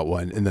like that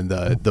one, and then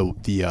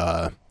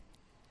the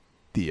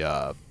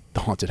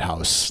haunted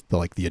house, the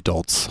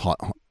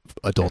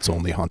adults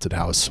only haunted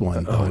house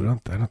one. Oh,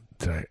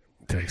 did I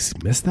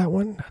miss that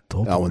one?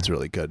 That one's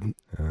really good.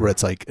 Where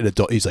it's like an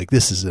adult. He's like,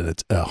 this is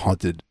a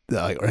haunted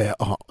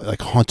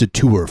haunted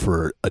tour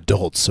for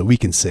adults, so we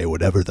can say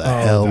whatever the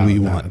hell we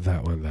want.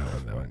 That one.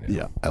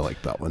 Yeah, I like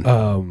that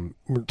one.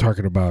 We're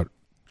talking about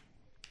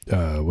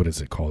what is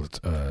it called?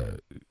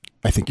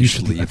 I think you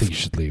should leave. I think you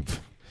should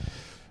leave.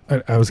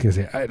 I was going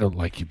to say, I don't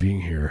like you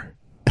being here.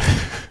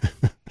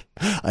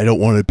 I don't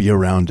want to be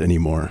around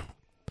anymore.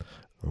 I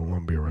don't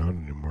want to be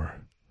around anymore.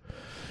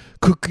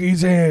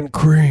 Cookies and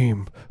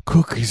cream.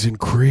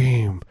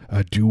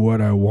 I do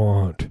what I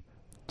want.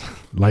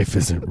 Life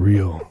isn't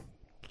real.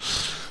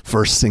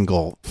 First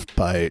single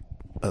by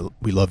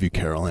We Love You,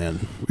 Carol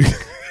Ann.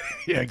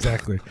 Yeah,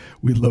 exactly.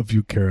 We love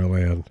you, Carol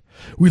Ann.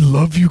 We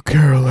love you,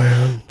 Carol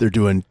Ann.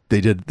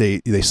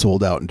 They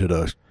sold out and did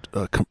a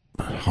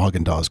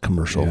Haagen-Dazs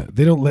commercial. Yeah,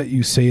 they don't let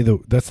you say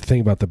that's the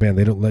thing about the band.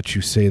 They don't let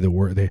you say the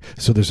word.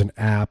 So there's an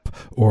app,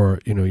 or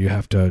you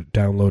have to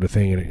download a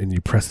thing and you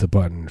press the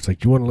button. It's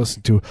like, you want to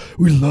listen to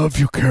We Love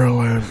You,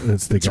 Carol Ann. And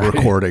it's a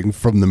recording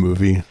from the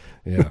movie.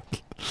 Yeah.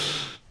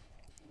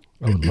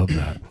 I would love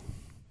that.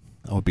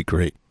 That would be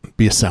great.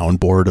 Be a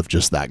soundboard of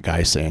just that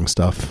guy saying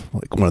stuff,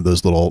 like one of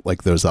those little,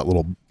 there's that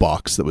little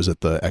box that was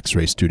at the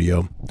X-Ray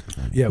studio.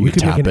 Yeah, we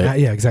could make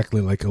yeah, exactly,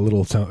 like a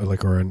little sound, a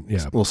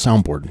little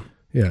soundboard.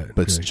 Yeah,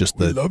 but it's just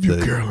we love you,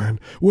 Carol Ann.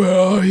 Where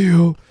are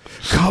you?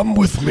 Come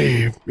with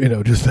me.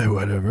 Just say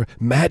whatever.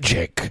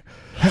 Magic.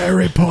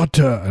 Harry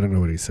Potter. I don't know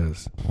what he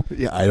says.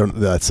 Yeah, I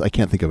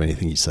can't think of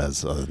anything he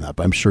says other than that,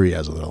 but I'm sure he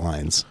has other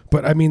lines.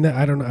 But I mean,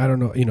 I don't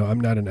know. I'm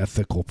not an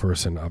ethical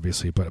person,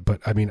 obviously, but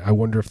I mean, I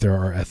wonder if there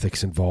are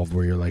ethics involved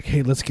where you're like,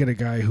 hey, let's get a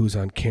guy who's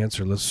on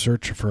cancer. Let's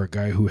search for a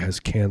guy who has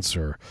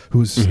cancer,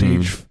 who's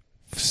stage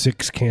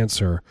 6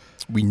 cancer.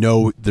 We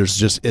know he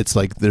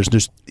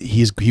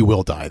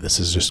will die. This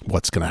is just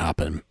what's going to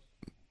happen.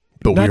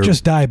 But not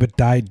just die, but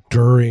die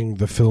during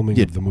the filming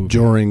of the movie.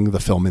 During the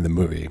filming of the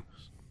movie.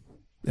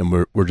 And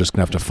we're just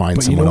gonna have to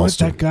find someone else.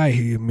 That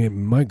guy,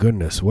 my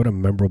goodness, what a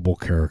memorable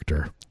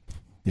character.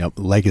 Yep,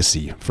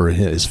 legacy for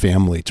his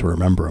family to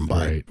remember him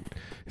by. Right.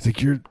 It's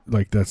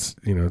like that's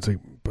it's like,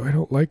 but I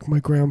don't like my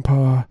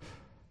grandpa.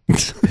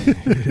 He's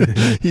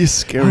a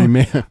scary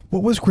man.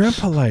 What was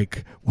Grandpa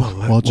like?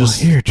 Well, just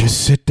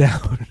sit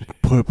down.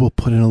 We'll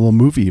put in a little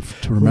movie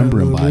to remember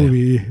him by.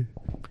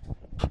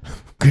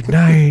 Good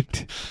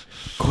night.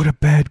 Go to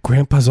bed.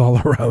 Grandpa's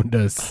all around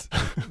us.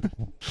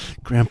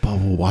 Grandpa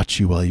will watch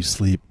you while you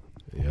sleep.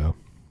 Yeah.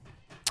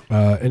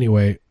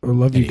 Anyway, I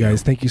love you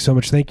guys. Thank you so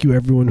much. Thank you,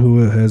 everyone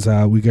who has.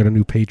 We got a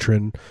new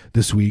patron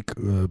this week.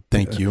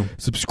 Thank you.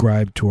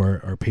 Subscribe to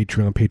our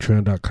Patreon,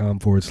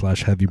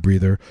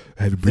 patreon.com/heavybreather,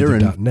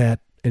 heavybreather.net,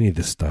 any of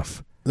this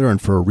stuff. They're in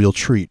for a real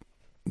treat.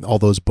 All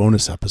those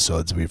bonus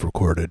episodes we've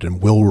recorded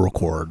and will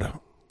record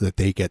that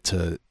they get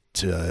to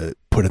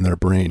put in their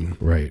brain.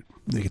 Right.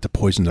 They get to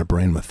poison their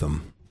brain with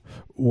them.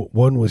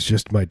 One was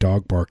just my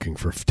dog barking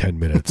for 10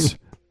 minutes.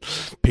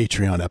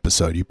 Patreon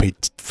episode. You paid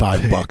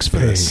 $5 for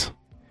this.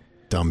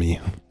 Dummy.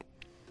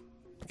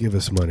 Give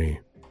us money.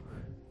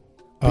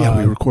 Yeah,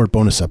 we record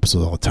bonus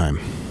episodes all the time.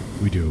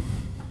 We do.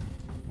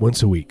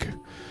 Once a week.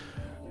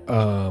 We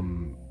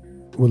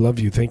love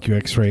you. Thank you,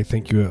 X-Ray.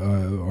 Thank you,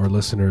 our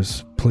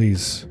listeners.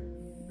 Please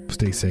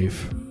stay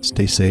safe.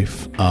 Stay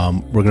safe.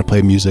 We're going to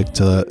play music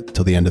till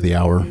the end of the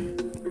hour.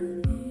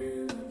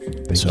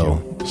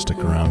 So stick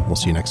around. We'll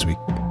see you next week.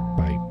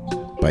 Bye.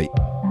 Bye.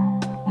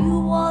 You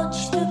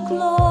watch the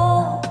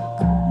clock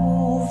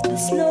move the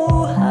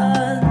slow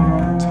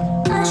hand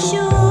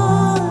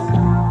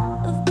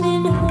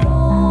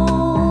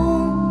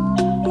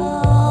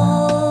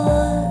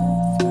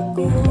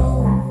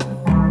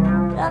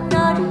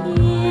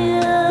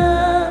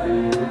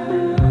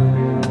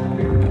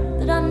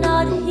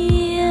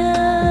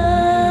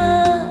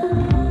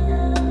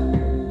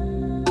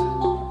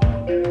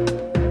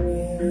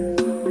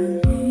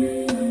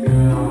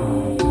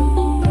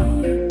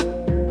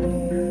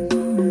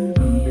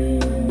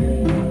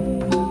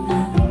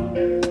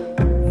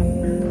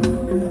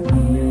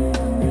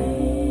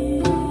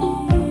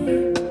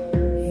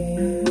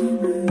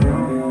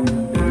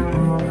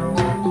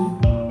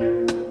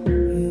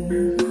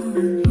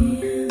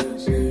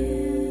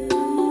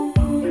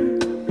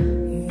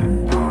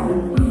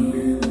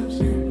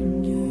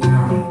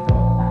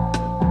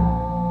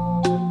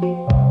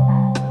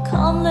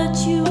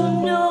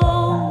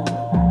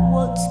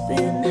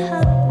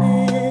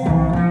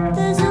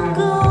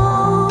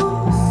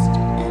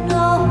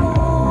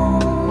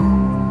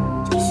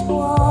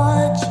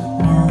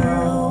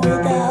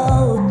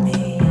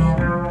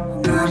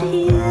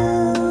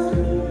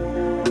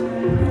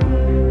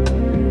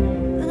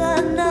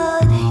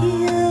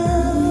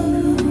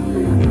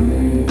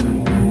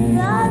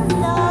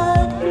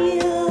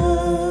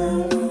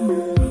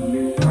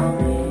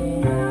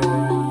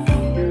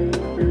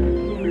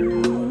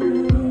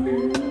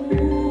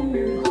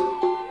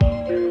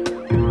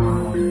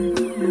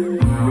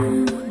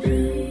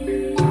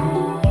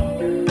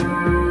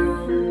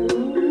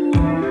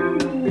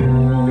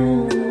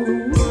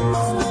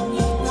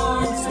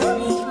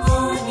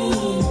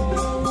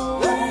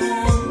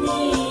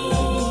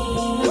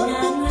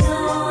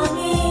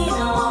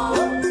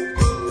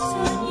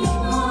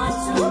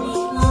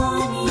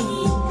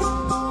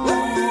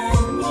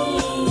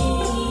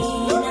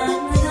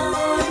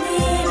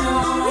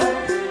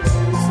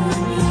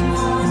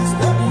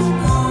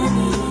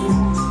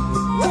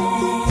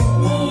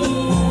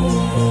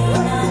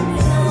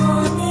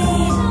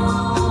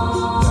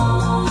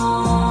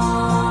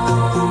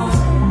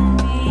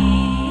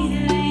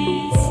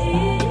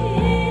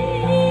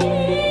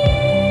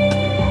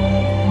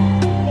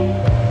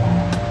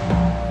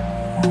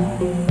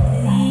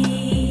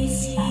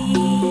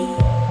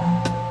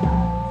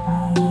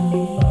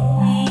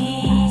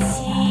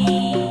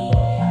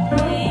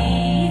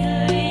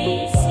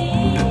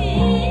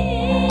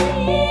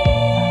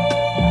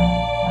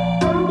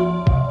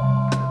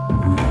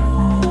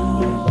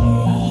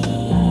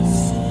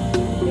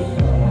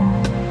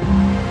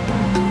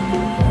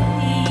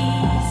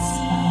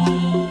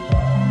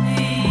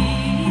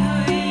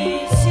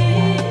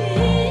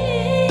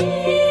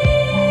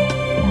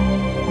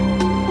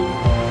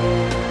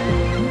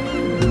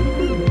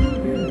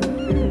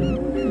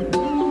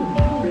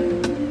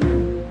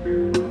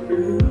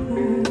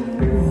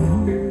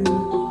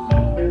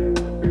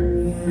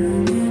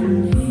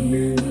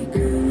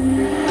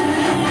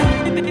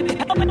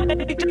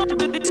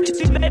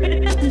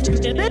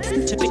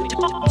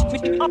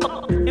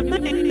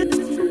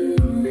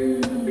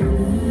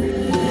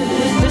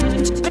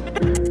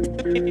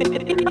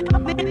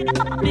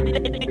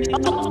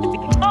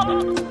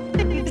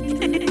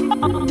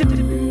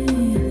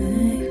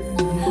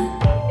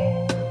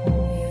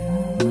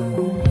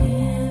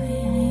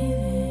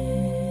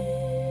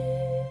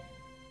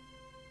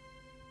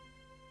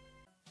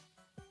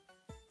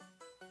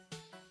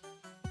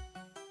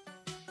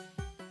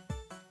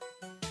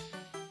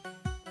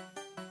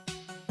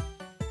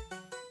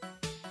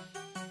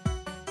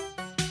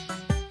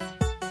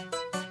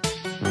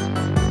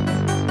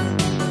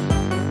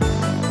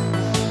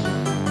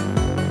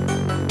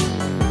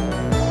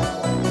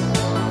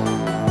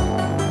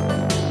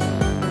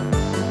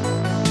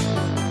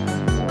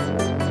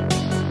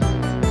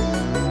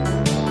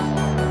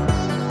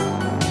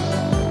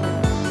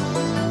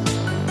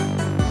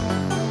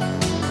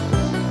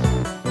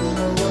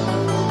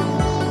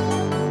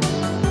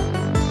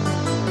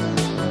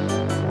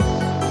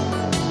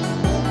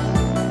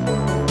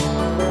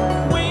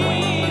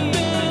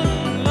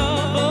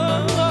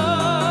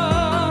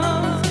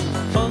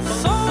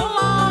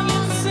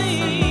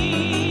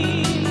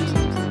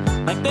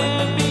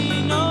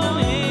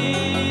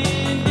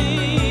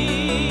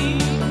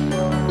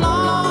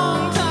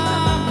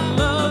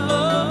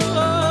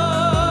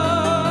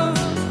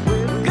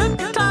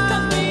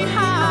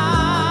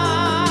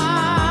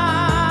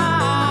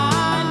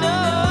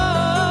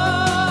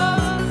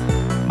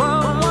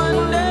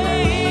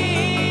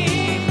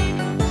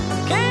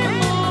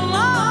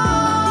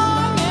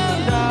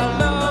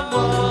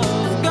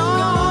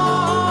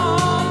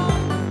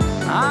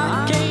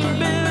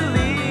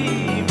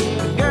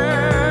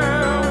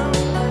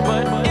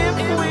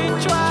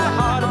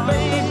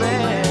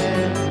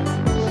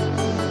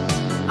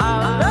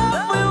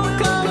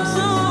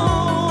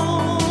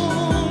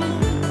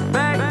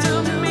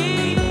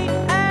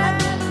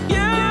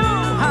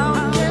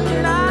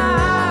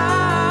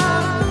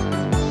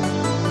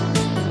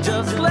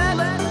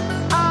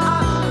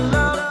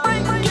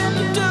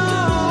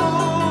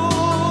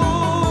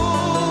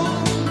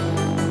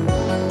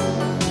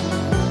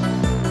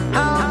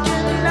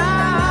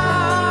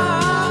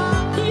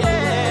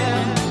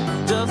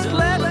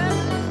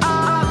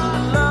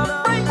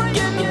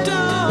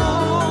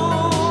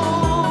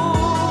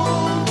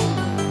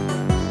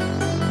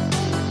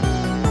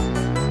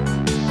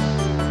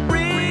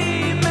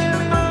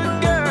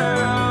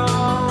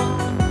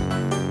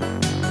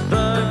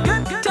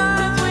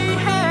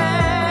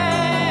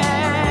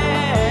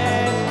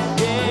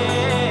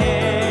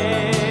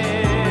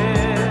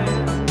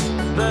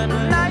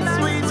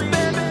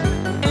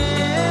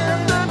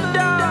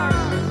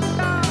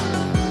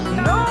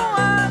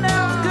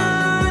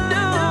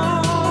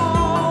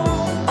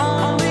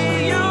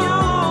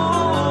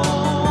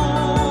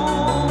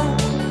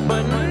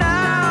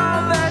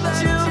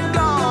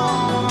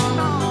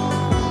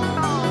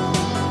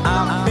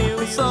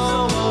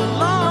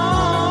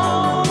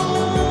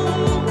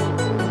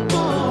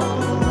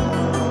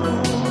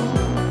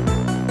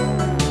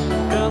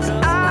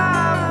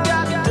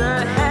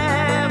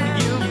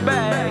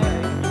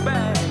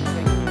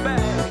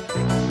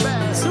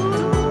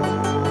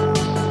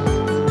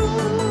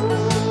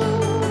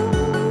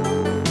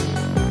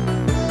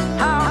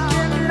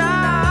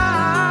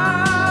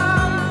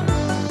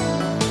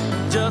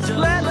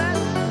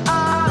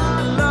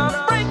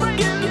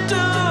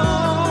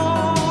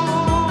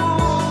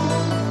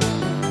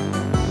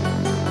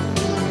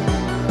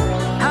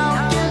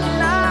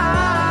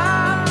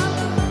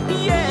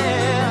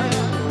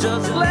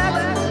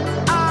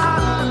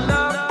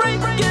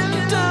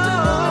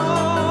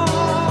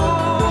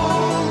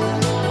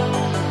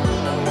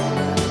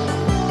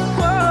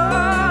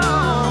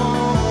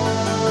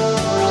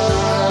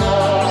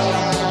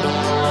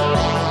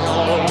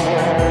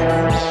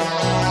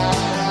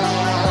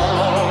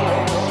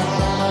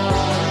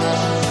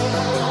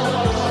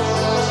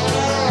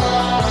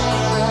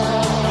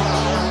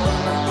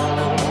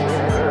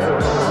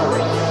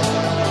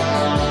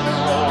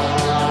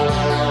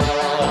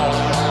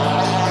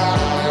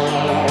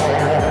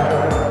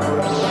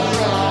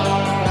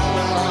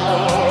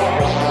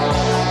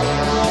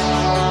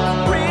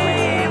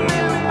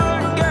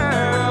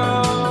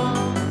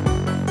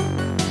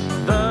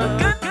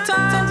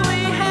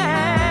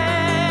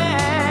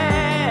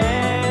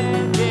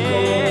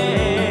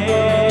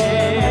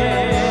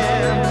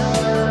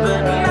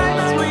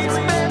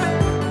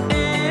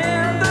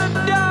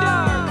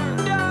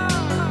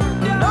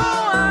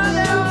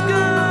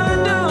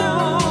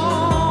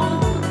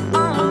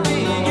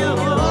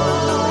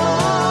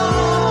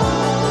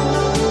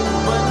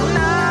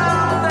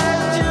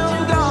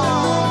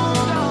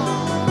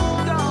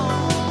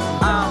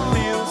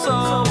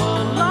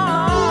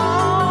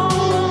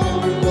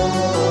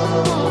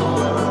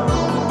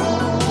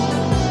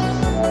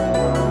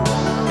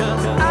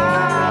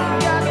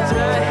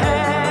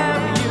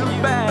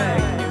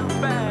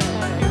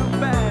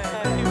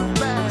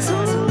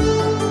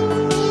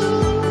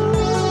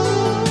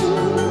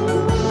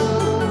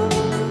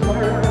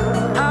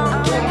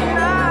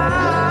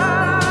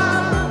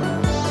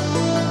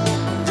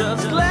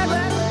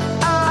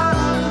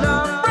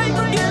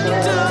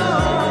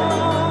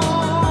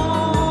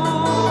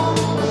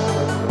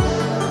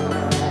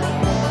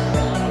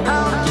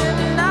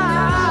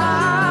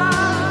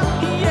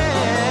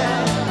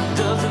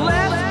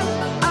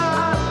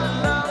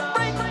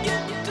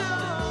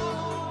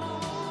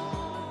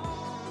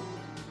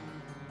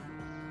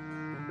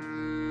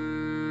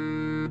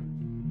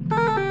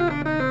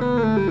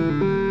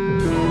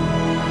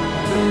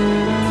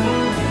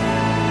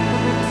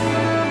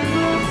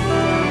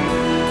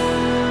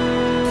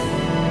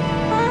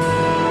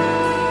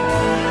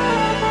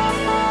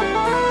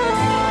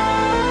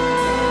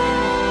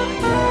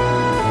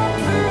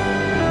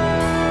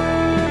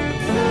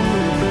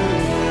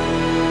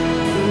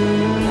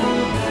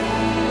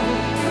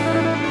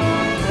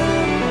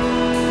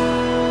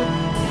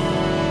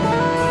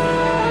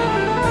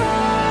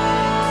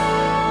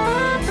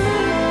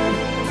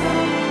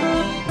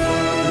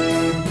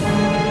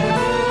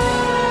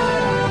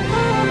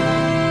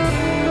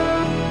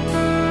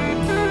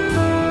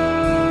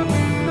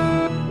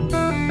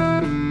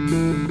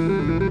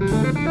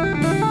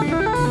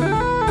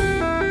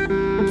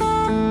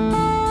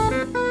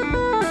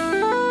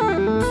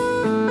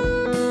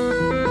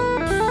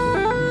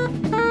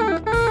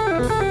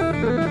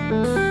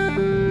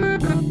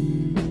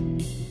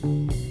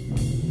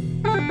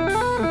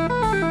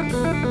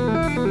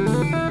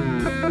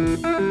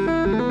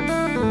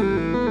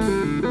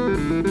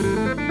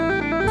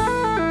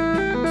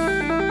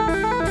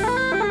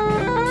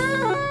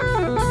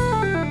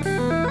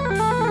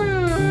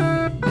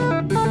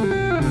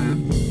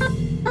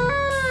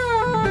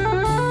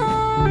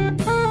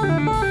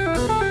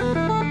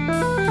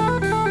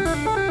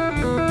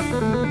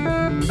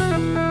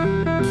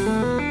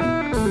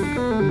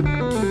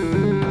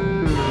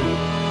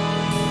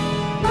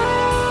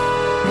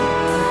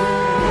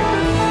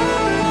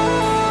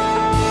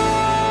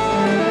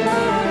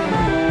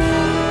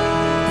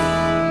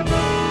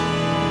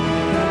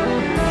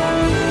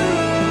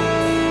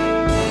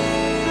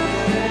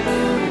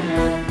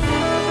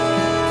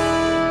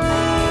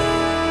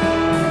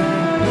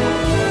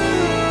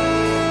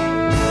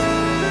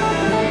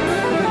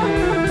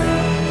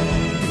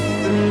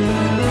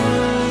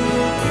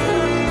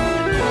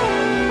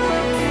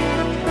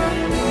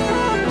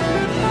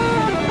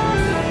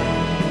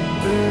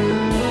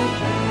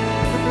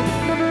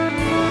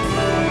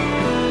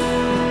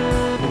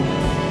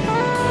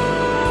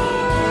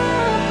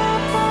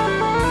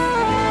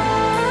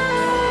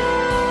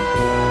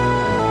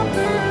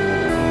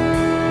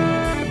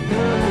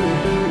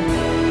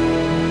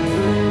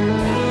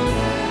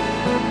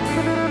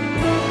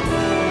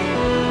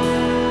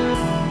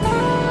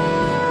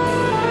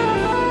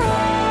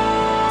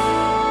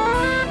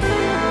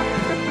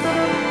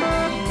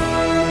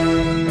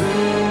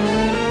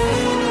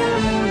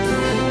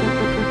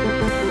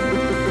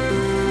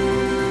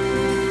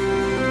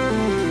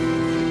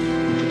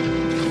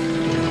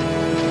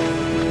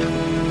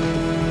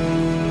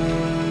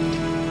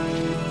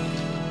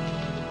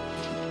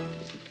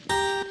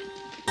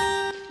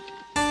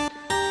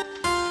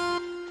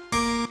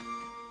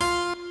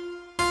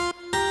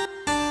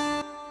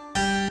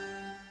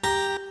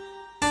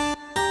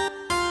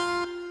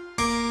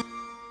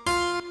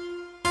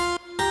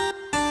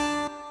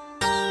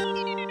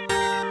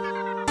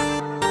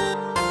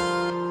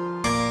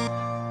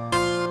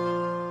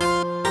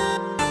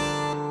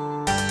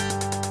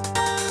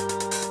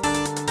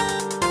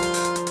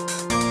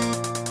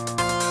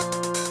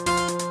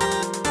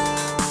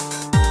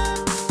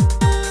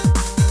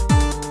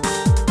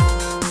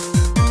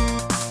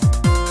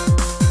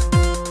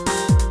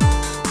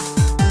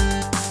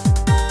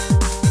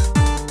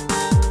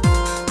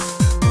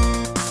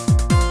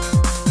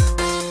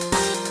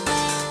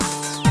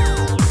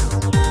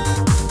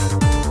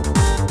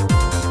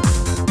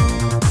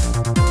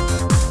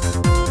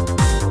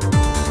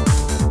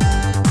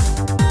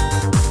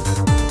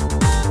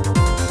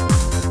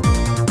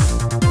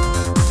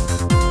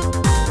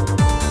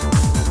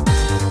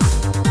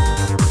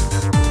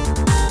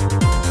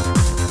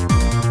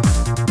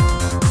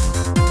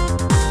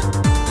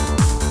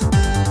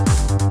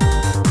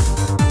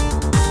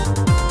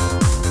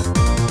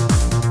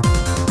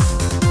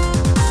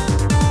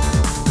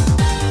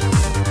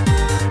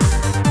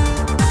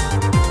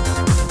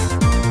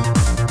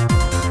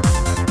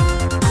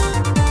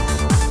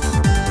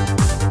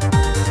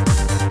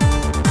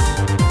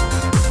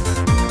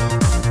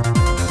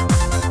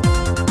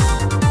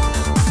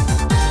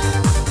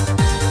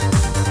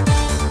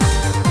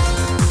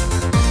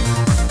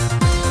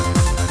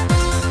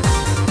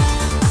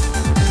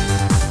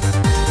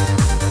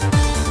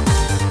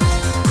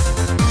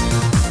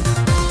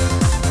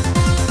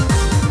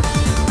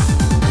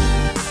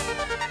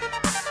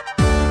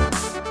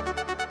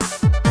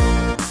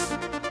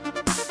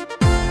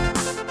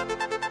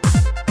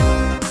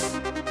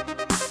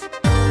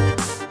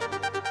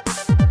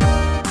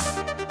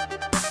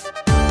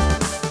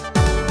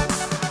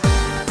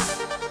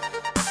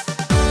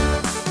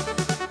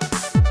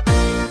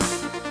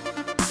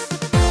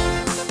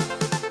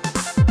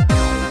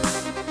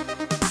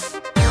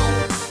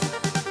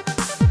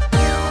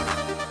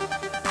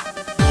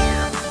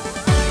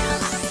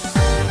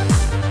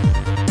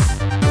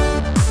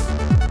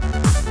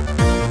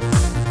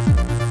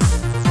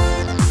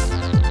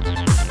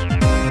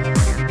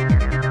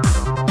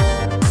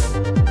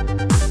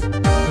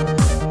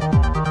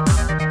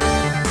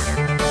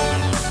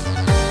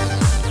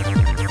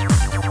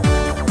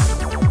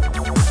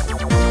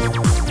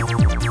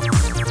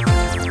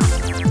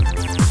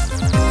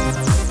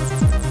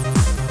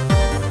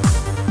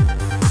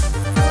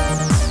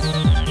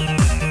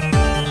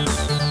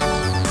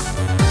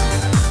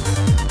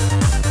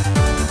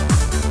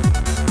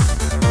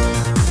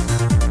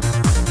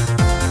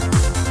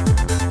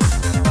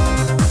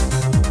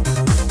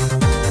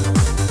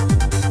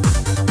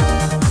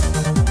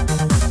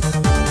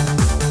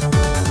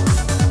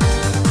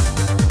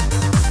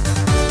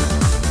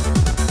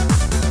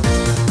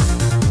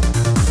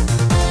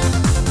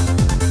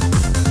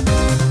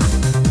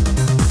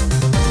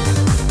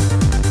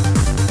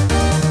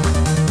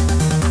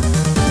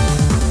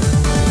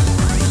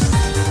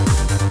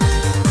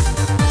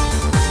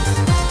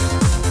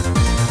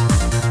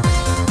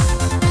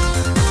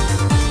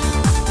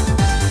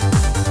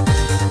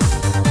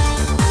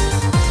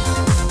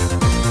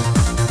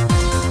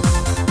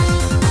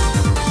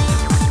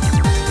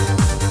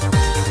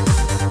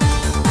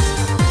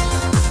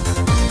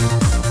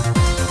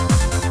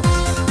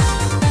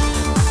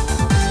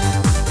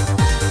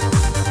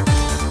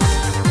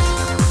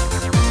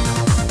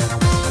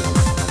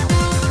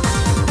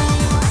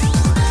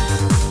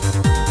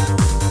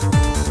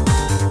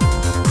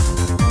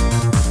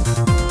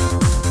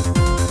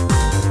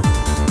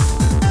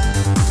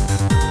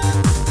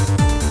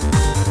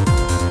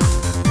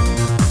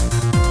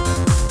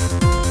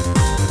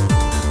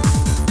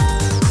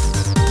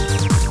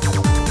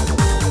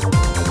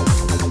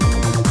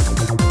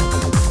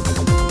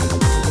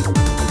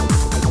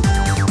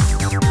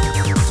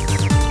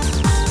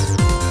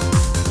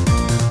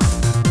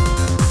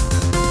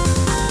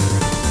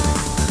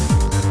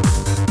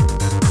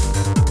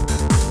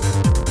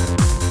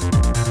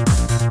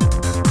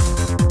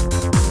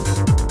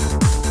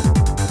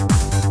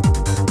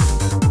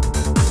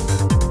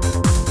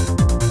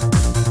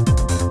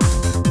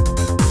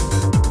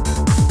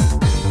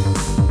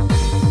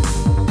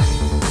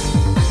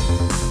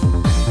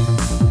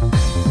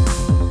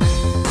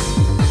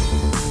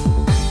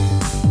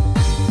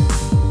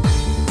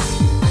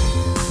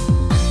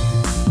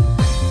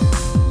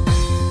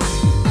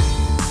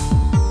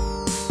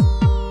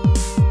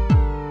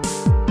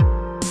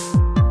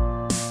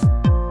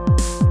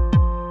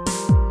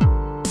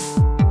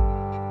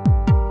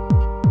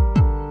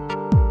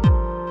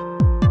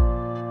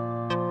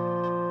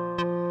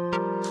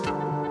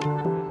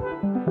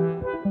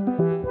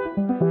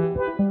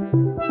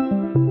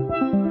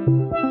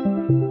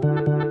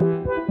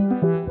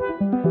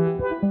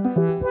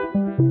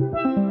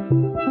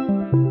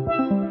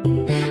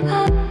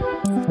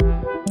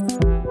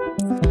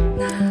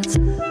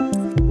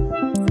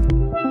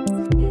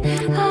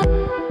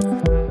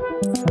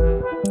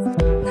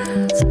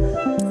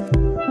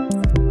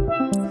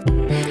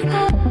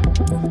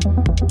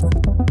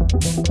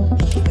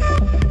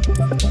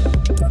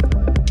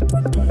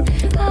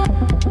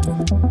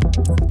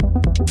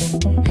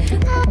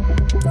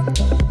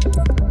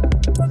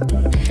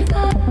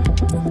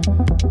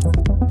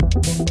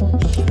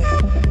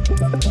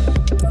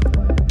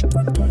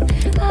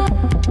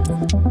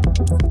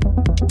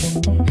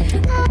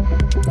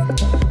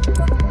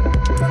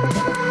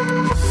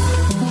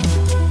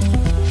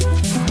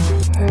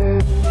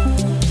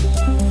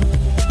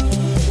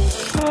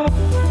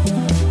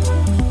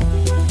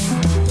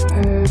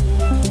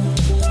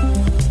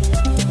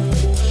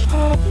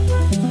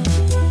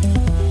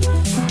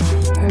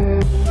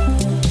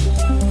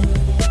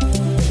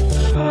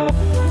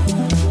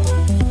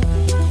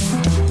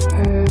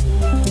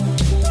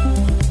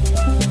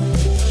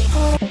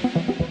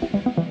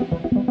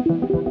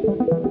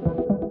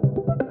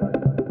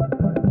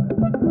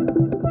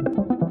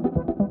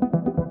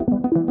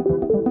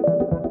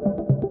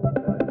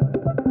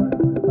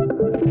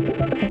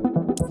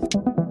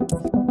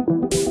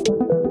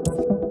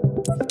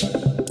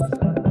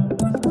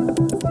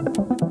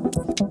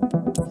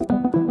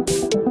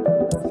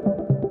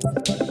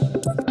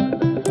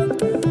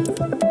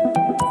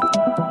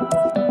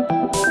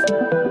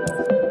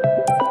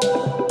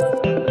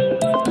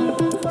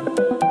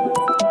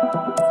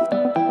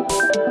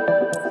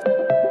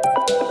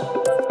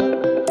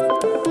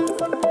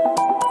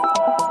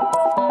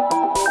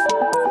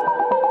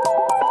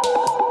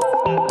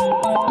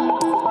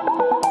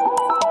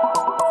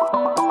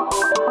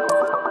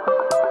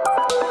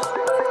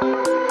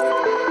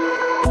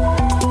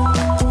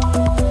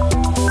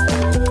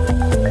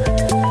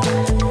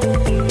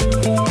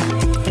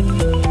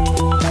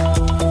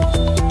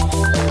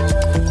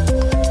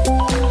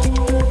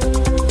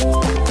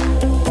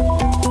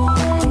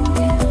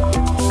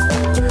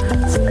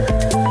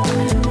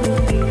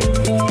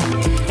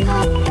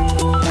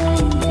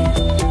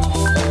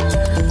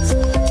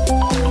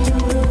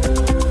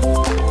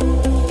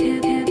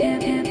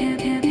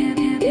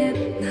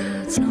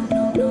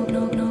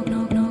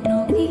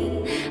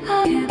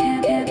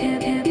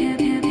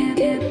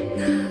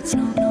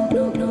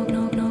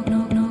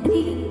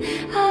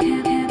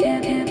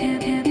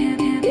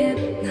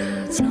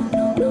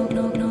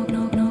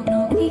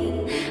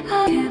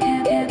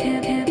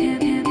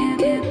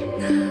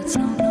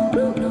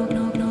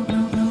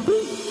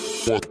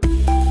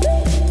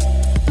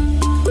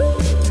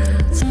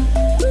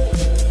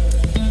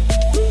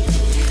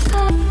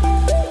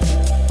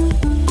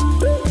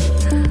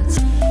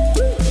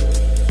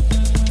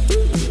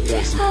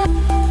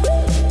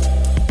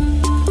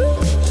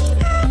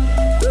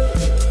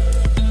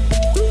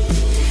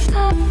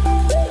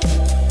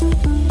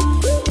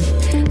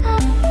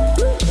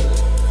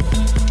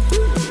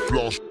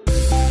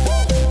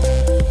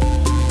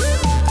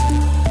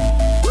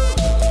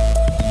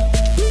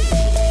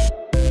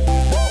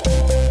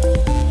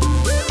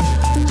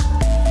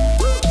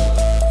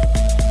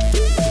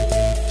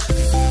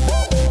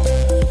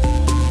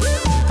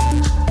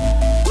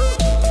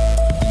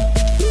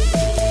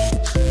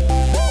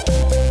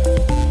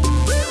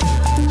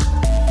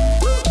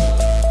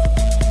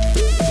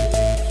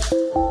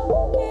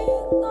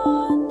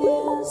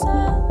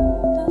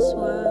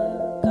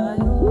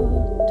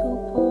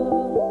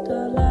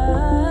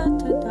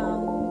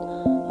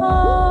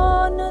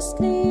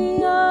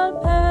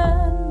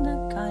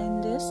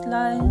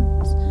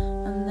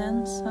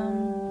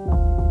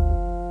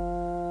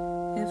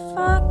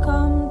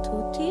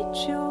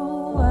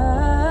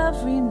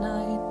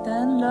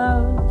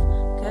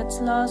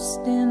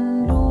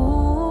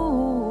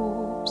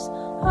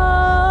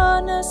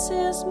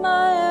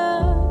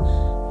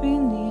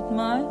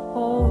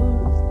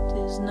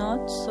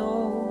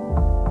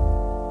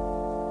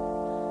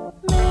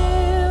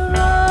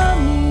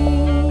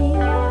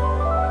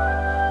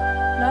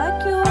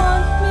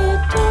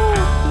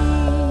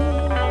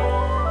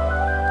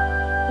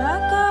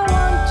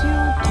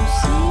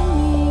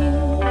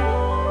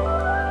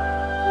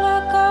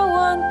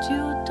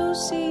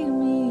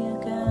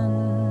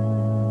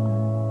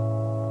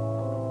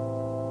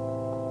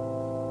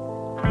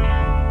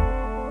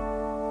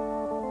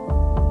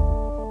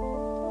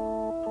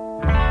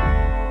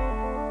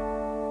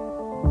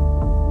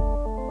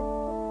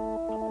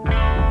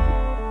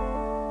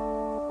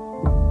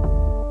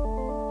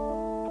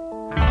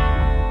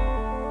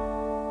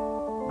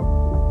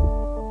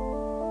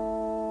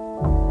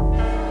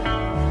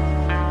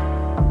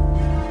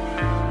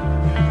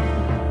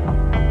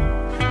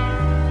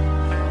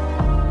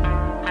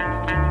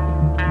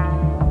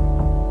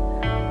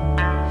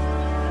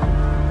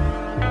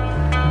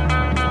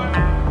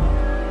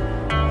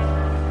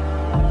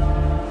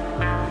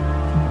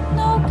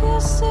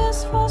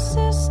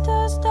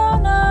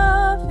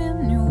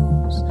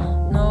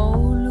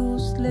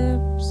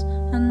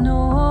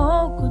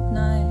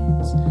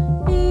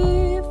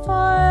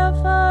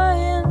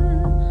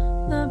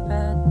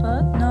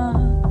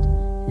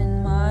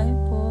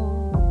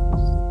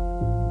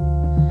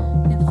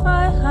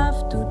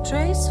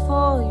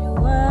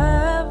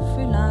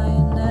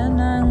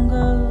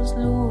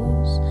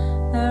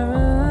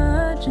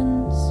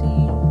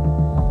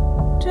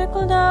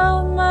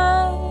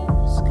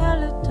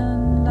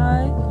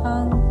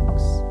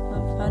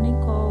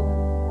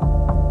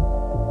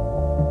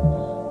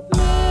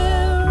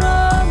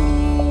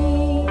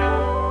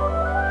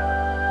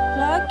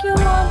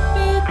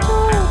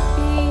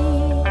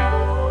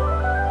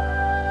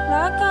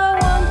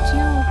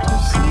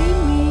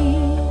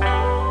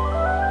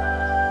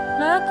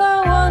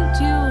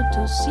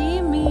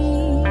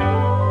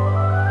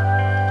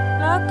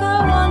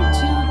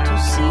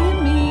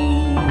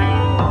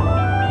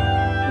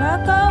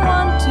I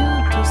want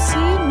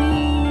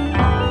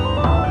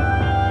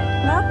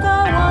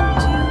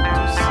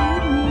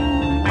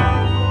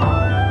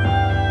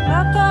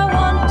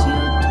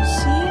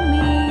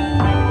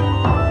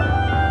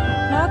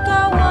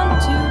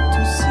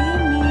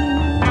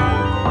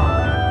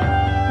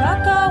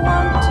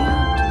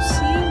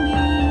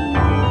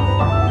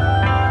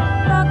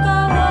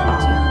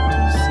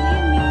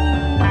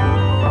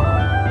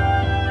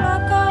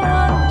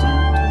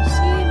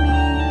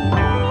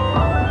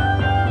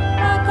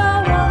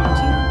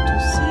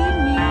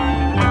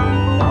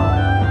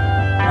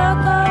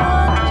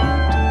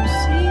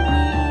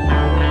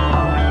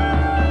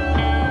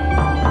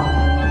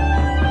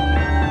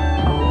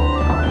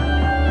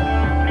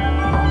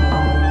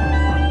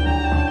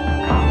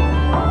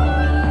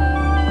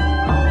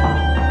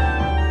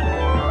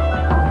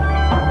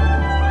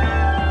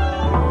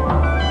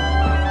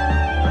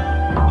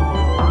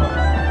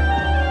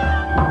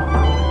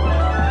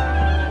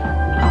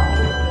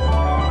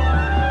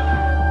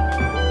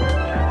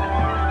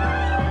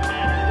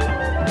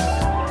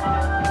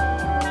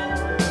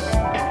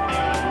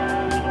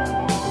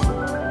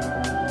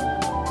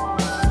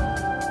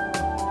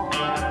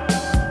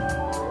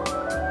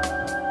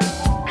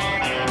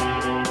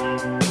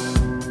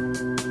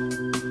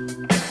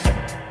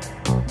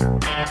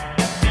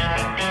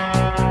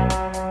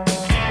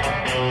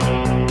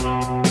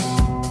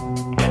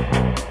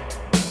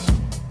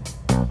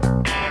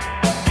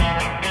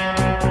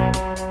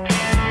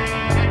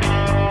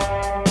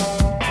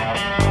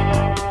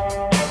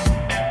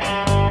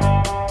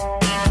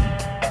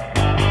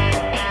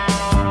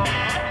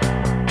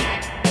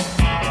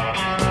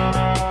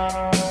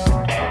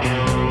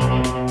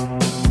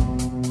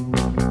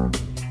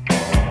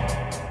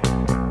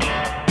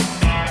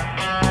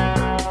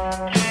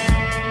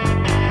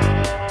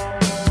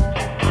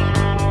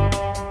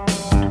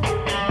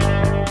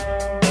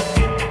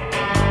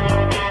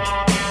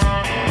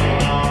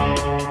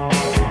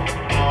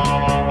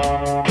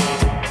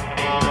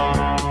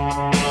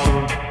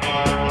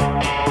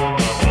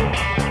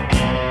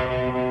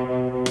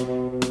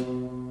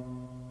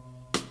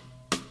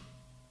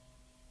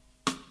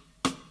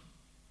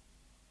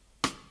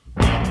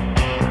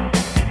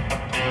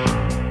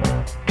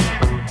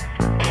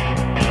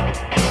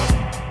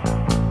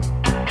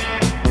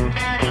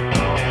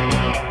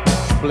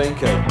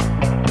blinking,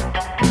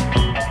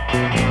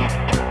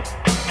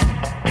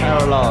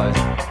 paralysed.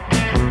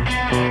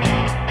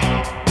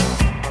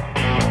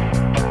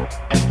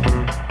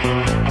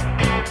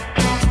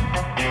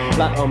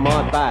 Flat on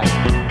my back.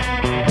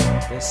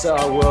 This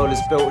our world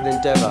is built with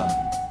endeavour,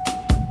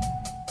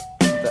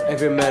 that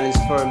every man is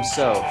for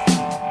himself.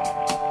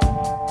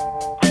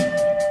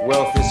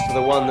 Wealth is for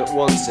the one that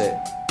wants it.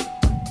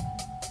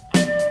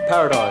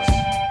 Paradise,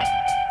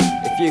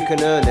 if you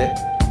can earn it.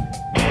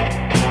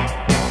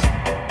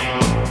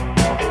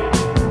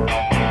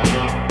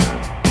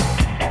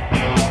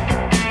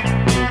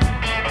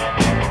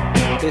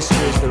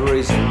 History is the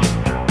reason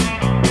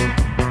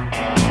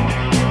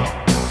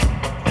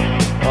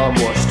I'm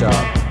washed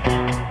up.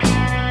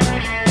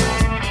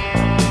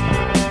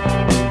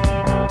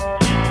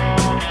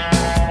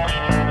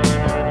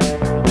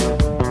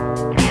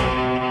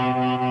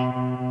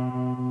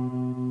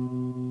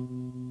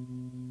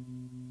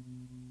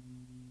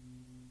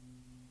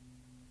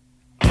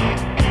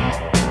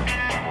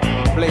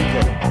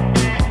 Blinking,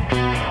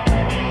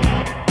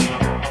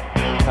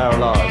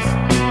 paralysed.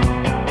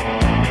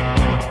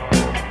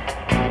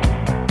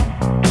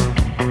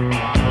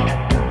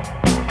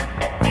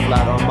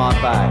 Flat on my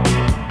back.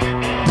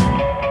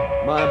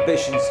 My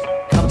ambitions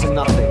come to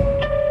nothing.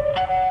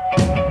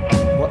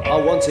 What I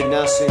wanted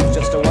now seems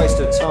just a waste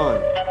of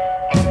time.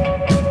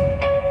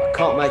 I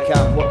can't make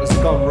out what has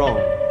gone wrong.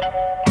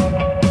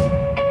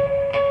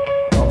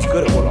 I was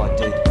good at what I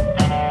did.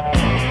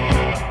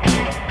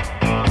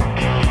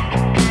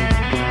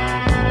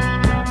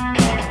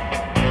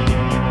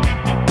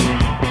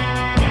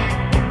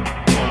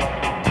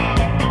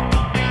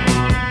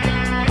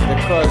 The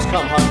crows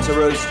come home to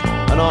roost,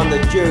 and I'm the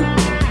Duke.